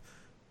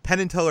 Penn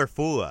and Teller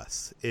Fool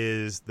Us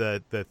is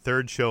the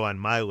third show on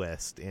my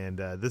list, and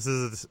this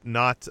is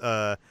not.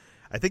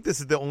 I think this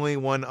is the only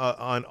one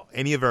on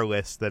any of our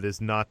lists that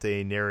is not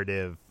a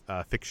narrative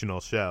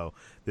fictional show.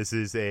 This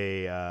is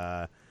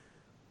I'm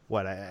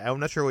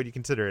not sure what you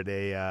consider it,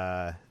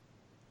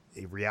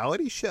 a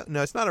reality show?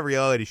 No, it's not a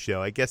reality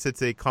show. I guess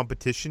it's a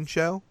competition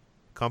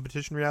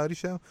reality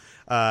show.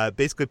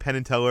 Basically, Penn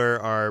and Teller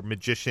are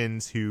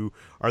magicians who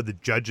are the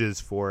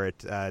judges for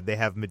it. They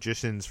have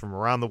magicians from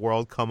around the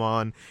world come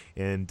on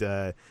and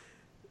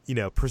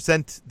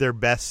present their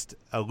best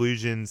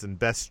illusions and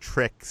best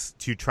tricks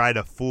to try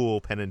to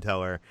fool Penn and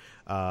Teller.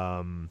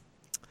 But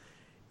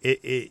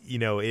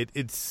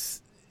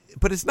it's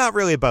not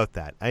really about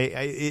that.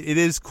 It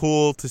is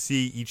cool to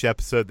see each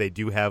episode. They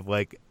do have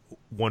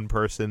one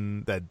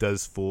person that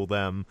does fool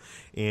them,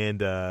 and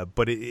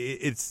but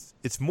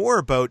it's more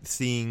about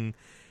seeing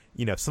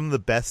some of the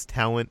best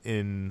talent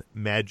in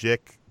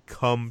magic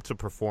come to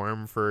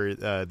perform for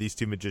these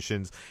two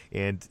magicians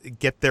and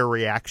get their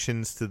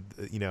reactions to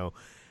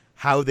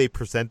how they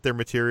present their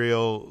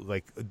material,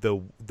 like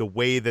the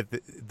way that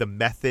the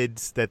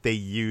methods that they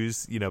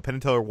use. Penn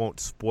and Teller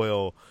won't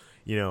spoil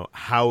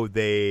how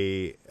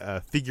they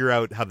figure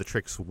out how the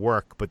tricks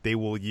work, but they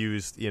will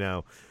use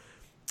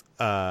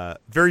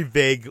very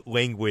vague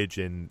language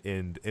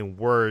and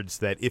words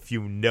that if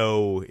you're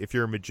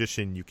a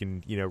magician, you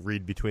can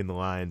read between the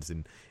lines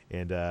and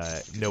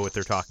know what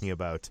they're talking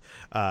about.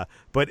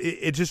 But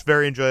it's just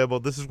very enjoyable.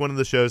 This is one of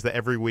the shows that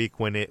every week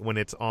when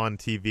it's on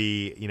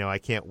TV, I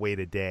can't wait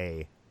a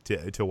day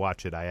to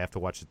watch it. I have to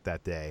watch it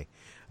that day.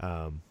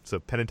 So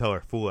Penn and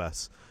Teller, fool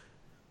us.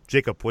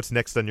 Jacob, what's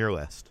next on your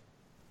list?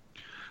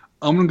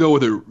 I'm going to go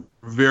with a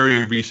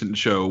very recent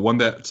show, one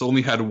that's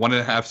only had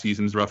 1.5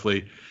 seasons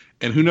roughly.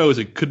 And who knows,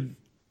 it could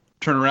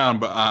turn around,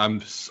 but I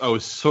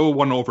was so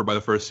won over by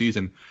the first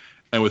season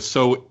and was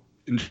so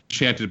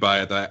enchanted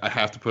by it that I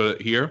have to put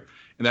it here.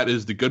 And that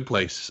is The Good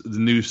Place, the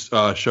new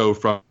show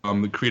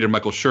from the creator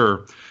Michael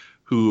Schur,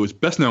 who is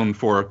best known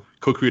for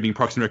co-creating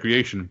Parks and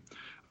Recreation,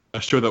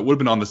 a show that would have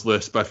been on this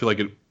list, but I feel like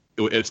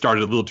it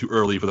started a little too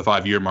early for the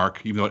 5-year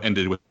mark, even though it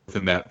ended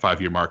within that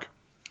 5-year mark.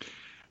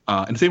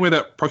 In the same way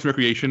that Parks and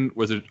Recreation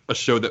was a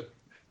show that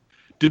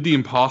did the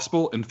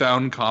impossible and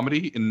found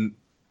comedy in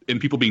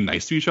people being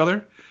nice to each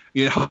other.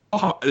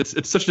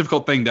 It's such a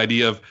difficult thing, the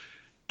idea of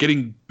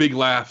getting big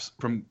laughs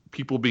from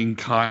people being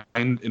kind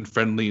and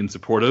friendly and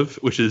supportive,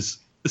 which is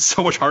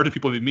so much harder to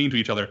people being mean to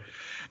each other.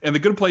 And The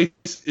Good Place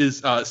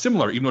is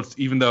similar,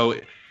 even though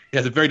it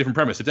has a very different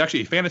premise. It's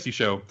actually a fantasy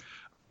show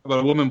about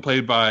a woman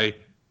played by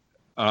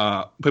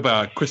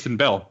Kristen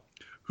Bell,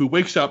 who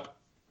wakes up,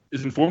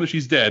 is informed that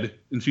she's dead,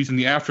 and she's in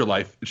the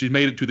afterlife, and she's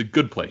made it to the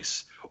good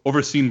place,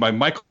 overseen by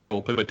Michael,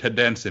 played by Ted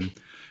Danson,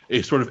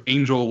 a sort of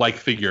angel-like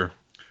figure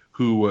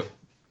who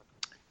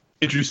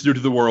introduces her to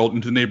the world,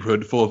 into the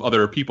neighborhood full of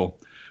other people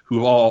who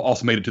have all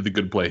also made it to the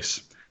good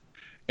place.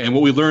 And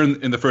what we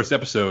learn in the first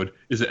episode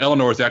is that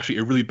Eleanor is actually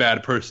a really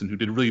bad person who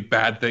did really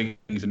bad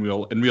things in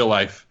real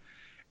life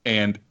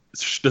and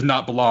does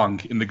not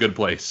belong in the good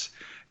place.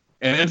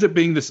 And it ends up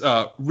being this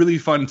really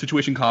fun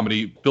situation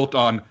comedy built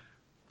on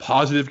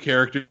positive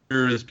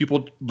characters,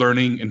 people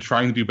learning and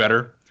trying to do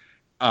better,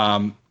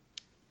 while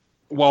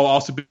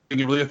also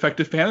being a really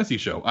effective fantasy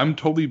show. I'm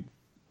totally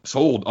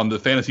sold on the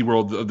fantasy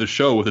world of the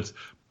show with its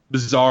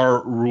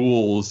bizarre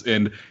rules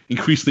and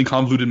increasingly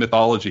convoluted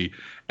mythology.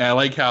 And I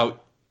like how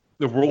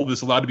the world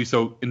is allowed to be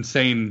so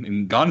insane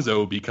and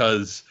gonzo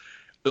because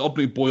it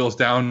ultimately boils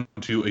down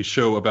to a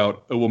show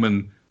about a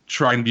woman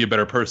trying to be a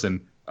better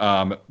person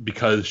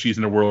because she's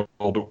in a world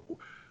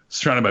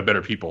surrounded by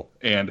better people.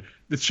 And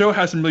the show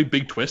has some really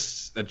big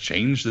twists that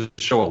change the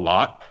show a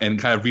lot and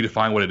kind of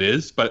redefine what it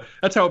is. But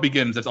that's how it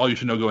begins. That's all you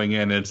should know going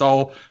in. And it's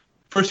all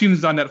first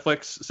season's on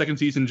Netflix. Second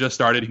season just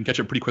started. You can catch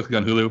it pretty quickly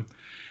on Hulu.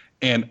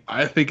 And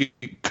I think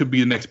it could be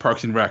the next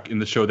Parks and Rec in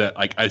the show that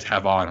I just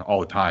have on all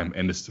the time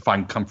and just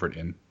find comfort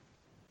in.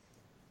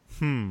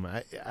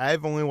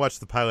 I've only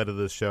watched the pilot of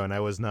this show, and I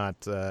was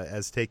not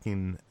as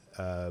taken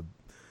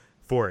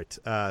for it.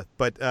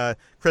 But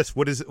Chris,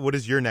 what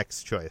is your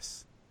next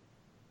choice?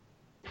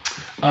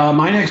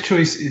 My next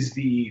choice is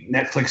the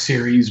Netflix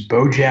series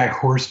BoJack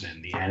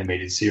Horseman, the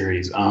animated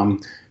series.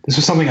 This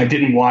was something I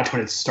didn't watch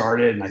when it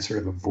started, and I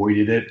sort of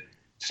avoided it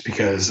just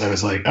because I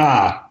was like,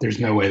 there's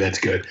no way that's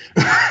good.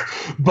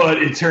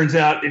 But it turns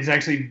out it's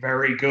actually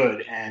very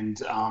good.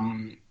 And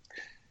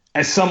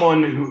as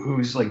someone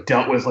who's like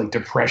dealt with like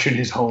depression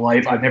his whole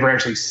life, I've never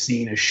actually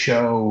seen a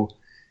show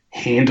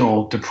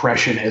handle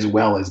depression as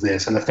well as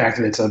this. And the fact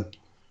that it's a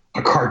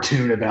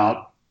cartoon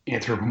about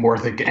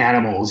anthropomorphic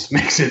animals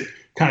makes it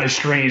kind of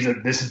strange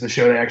that this is the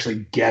show that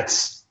actually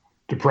gets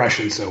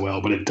depression so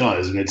well, but it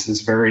does. And it's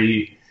a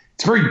very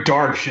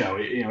dark show.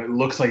 It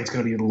looks like it's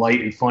going to be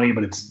light and funny,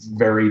 but it's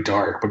very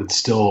dark, but it's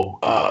still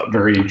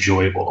very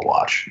enjoyable to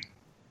watch.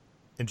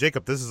 And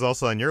Jacob, this is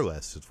also on your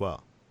list as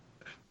well.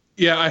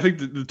 Yeah, I think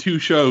the two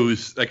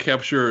shows that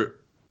capture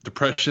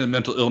depression and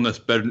mental illness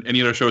better than any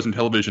other shows on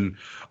television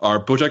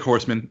are BoJack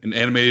Horseman, an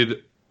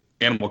animated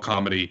animal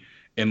comedy,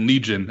 and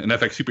Legion, an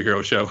FX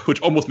superhero show, which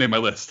almost made my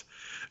list.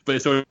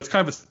 But so it's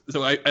kind of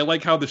I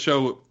like how the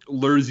show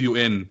lures you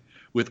in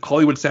with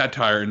Hollywood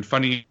satire and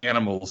funny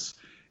animals,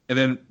 and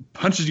then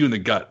punches you in the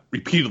gut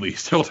repeatedly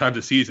several times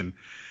a season,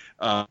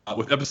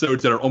 with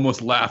episodes that are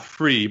almost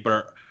laugh-free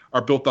but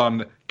are built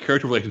on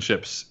character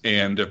relationships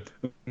and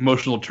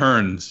emotional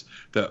turns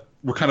that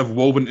were kind of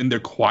woven in there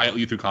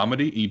quietly through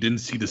comedy, and you didn't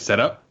see the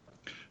setup.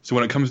 So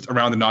when it comes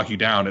around to knock you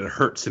down, it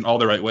hurts in all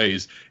the right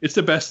ways. It's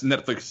the best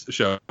Netflix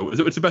show.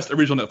 It's the best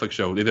original Netflix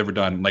show they've ever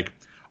done. Like,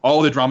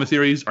 all the drama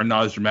series are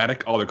not as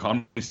dramatic. All their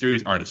comedy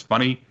series aren't as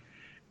funny.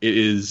 It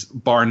is,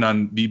 bar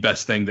none, the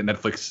best thing that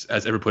Netflix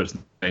has ever put its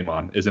name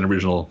on is an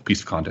original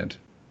piece of content.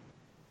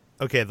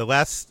 Okay, the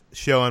last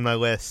show on my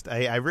list,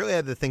 I really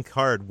had to think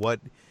hard what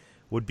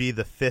would be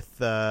the fifth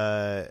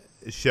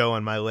show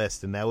on my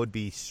list, and that would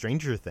be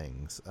Stranger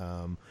Things.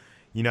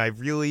 I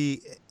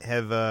really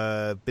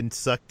have been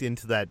sucked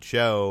into that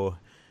show.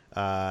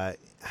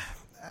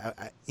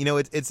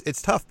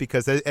 It's tough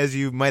because, as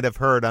you might have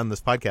heard on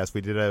this podcast,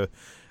 we did a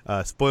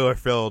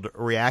spoiler-filled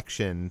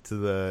reaction to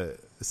the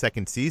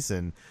second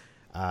season.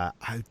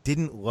 I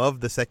didn't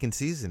love the second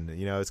season.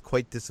 I was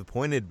quite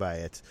disappointed by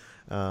it.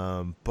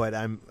 But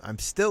I'm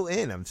still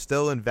in. I'm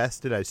still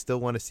invested. I still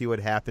want to see what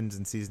happens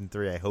in season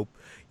 3. I hope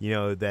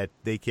that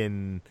they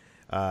can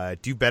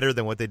do better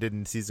than what they did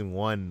in season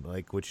 1,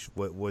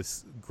 what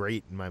was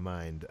great in my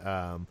mind.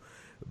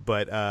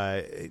 But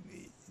I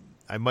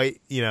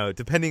might,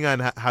 depending on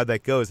how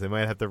that goes, I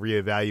might have to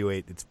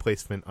reevaluate its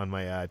placement on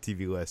my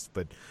TV list.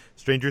 But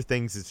Stranger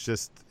Things is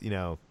just,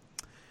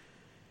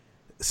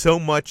 so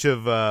much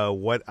of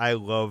what I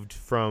loved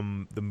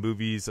from the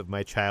movies of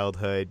my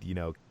childhood,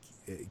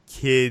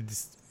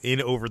 kids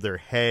in over their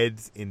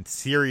heads, in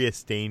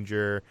serious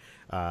danger,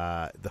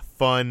 the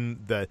fun,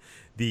 the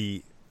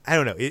I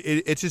don't know.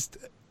 It's just,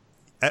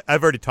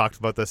 I've already talked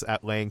about this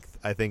at length,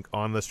 I think,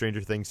 on the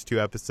Stranger Things 2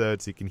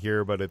 episodes. You can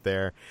hear about it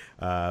there.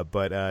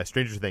 But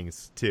Stranger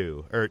Things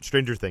 2, or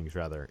Stranger Things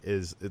rather,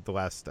 is the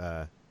last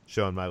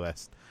show on my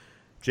list.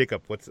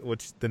 Jacob,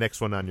 what's the next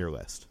one on your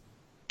list?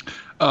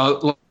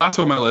 Last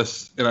on my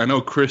list, and I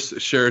know Chris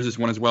shares this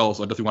one as well,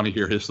 so I definitely want to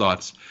hear his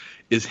thoughts,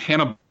 is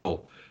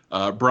Hannibal,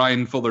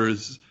 Brian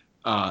Fuller's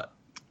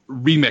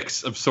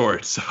remix of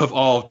sorts of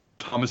all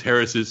Thomas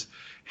Harris's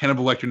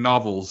Hannibal Lecter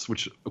novels,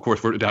 which, of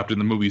course, were adapted in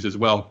the movies as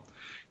well.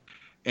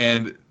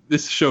 And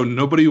this show,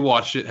 nobody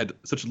watched it, had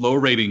such low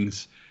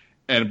ratings,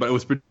 but it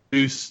was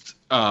produced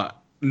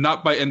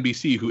not by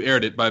NBC, who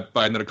aired it, by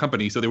another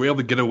company, so they were able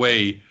to get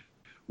away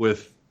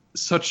with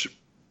such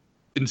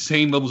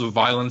insane levels of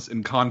violence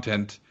and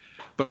content,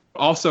 but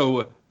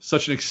also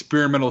such an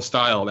experimental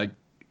style that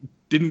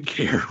didn't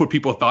care what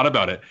people thought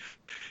about it.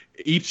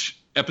 Each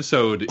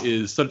episode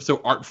is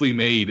so artfully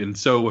made and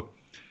so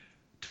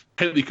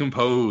tightly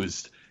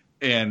composed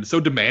and so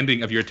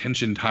demanding of your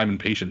attention, time, and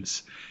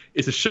patience.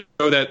 It's a show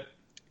that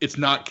it's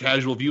not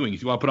casual viewing.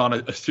 If you want to put on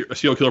a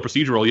serial killer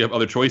procedural, you have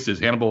other choices.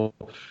 Hannibal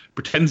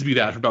pretends to be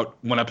that for about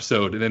one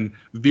episode and then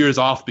veers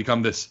off to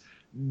become this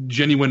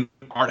genuine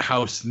art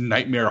house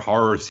nightmare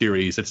horror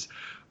series. It's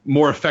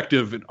more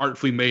effective and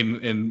artfully made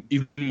and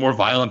even more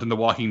violent than The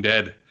Walking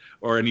Dead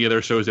or any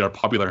other shows that are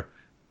popular.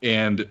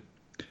 And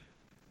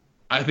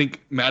I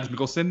think Mads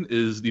Mikkelsen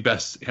is the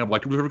best Hannibal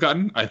Lecter we've ever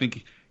gotten. I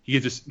think he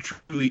has this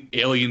truly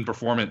alien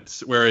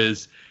performance,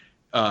 whereas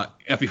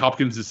Anthony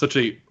Hopkins is such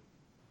a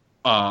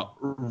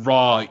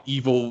raw,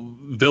 evil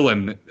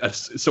villain,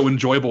 so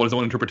enjoyable in his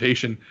own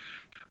interpretation.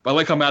 But I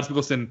like how Mads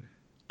Mikkelsen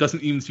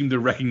doesn't even seem to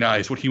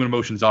recognize what human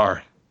emotions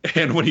are.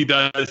 And when he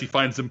does, he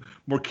finds them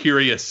more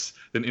curious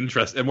and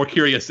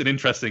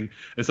interesting,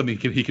 and something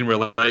he can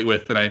relate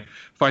with. And I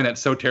find that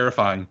so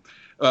terrifying.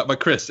 But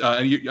Chris,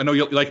 I know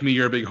you like me,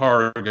 you're a big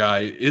horror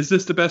guy. Is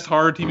this the best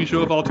horror TV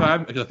show of all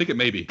time? Because I think it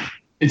may be.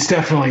 It's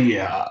definitely,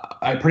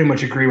 I pretty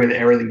much agree with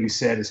everything you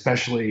said,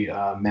 especially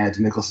Mads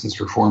Mikkelsen's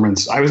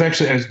performance. I was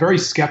very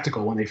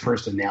skeptical when they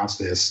first announced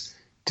this,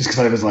 just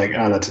because I was like,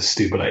 oh, that's a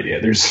stupid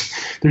idea.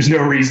 There's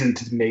no reason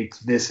to make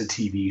this a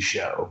TV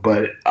show.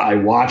 But I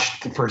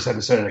watched the first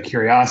episode out of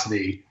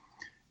curiosity,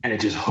 and it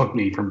just hooked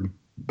me from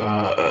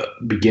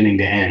beginning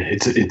to end.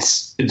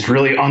 It's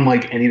really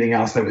unlike anything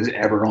else that was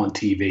ever on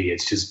TV.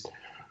 It's just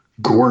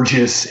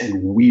gorgeous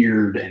and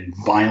weird and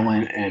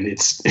violent, and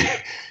it's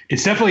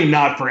definitely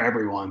not for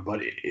everyone.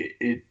 But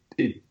it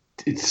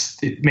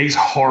makes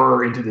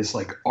horror into this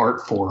like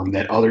art form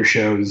that other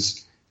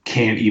shows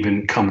can't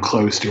even come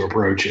close to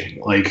approaching.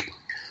 Like,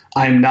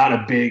 I'm not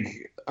a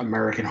big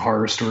American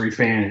Horror Story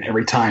fan, and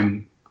every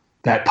time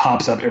that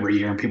pops up every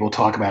year and people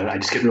talk about it, I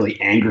just get really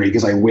angry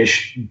because I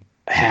wish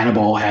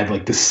Hannibal had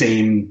like the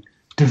same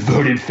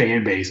devoted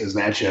fan base as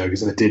that show,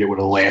 because if it did, it would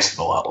have lasted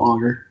a lot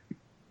longer.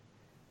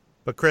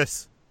 But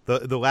Chris,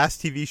 the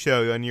last TV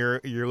show on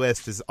your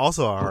list is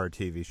also a horror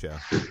TV show.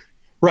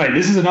 Right.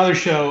 This is another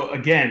show,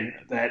 again,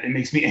 that it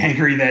makes me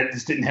angry that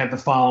this didn't have the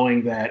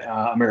following that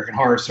American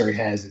Horror Story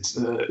has. It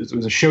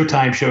was a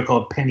Showtime show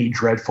called Penny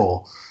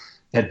Dreadful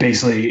that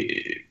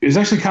basically is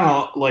actually kind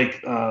of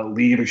like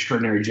League of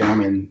Extraordinary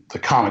Gentlemen, the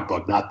comic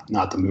book, not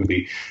the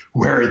movie,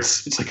 where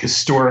it's like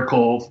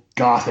historical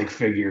Gothic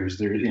figures.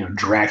 There,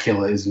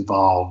 Dracula is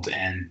involved,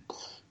 and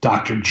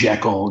Dr.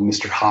 Jekyll and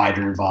Mr. Hyde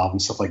are involved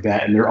and stuff like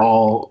that. And they're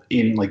all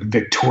in like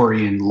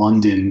Victorian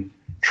London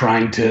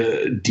trying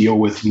to deal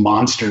with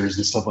monsters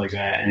and stuff like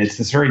that. And it's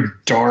this very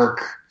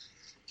dark,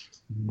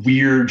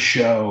 weird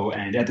show.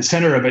 And at the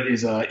center of it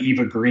is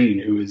Eva Green,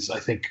 who is, I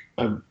think,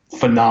 a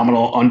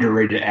phenomenal,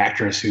 underrated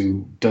actress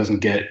who doesn't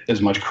get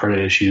as much credit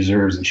as she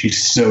deserves. And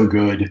she's so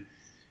good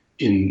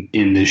in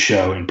this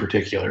show in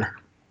particular.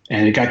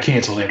 And it got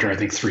canceled after, I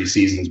think, 3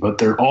 seasons, but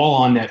they're all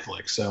on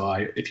Netflix. So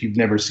if you've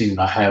never seen it,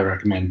 I highly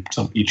recommend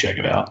you check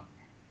it out.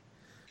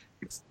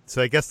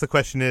 So I guess the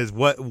question is,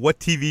 what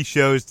TV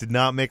shows did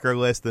not make our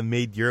list that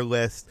made your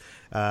list?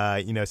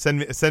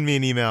 Send me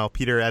an email,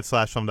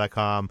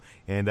 peter@slashfilm.com,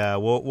 and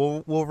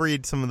we'll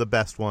read some of the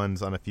best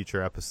ones on a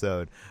future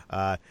episode.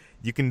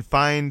 You can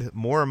find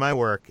more of my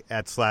work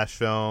at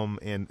Slashfilm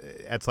and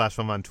at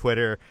Slashfilm on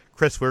Twitter.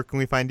 Chris, where can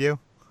we find you?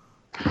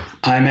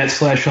 I'm at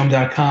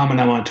slashfilm.com,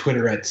 and I'm on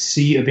Twitter at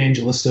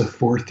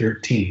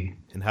cevangelista413.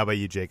 And how about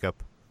you, Jacob?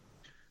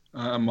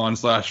 I'm on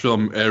Slash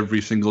Film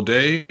every single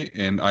day,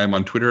 and I am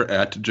on Twitter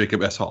at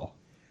Jacob S. Hall.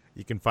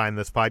 You can find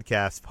this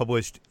podcast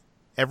published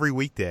every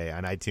weekday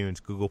on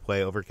iTunes, Google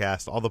Play,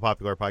 Overcast, all the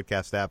popular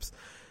podcast apps.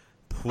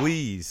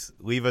 Please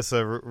leave us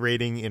a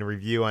rating and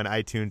review on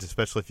iTunes,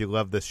 especially if you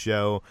love this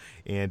show,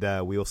 and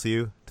we will see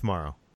you tomorrow.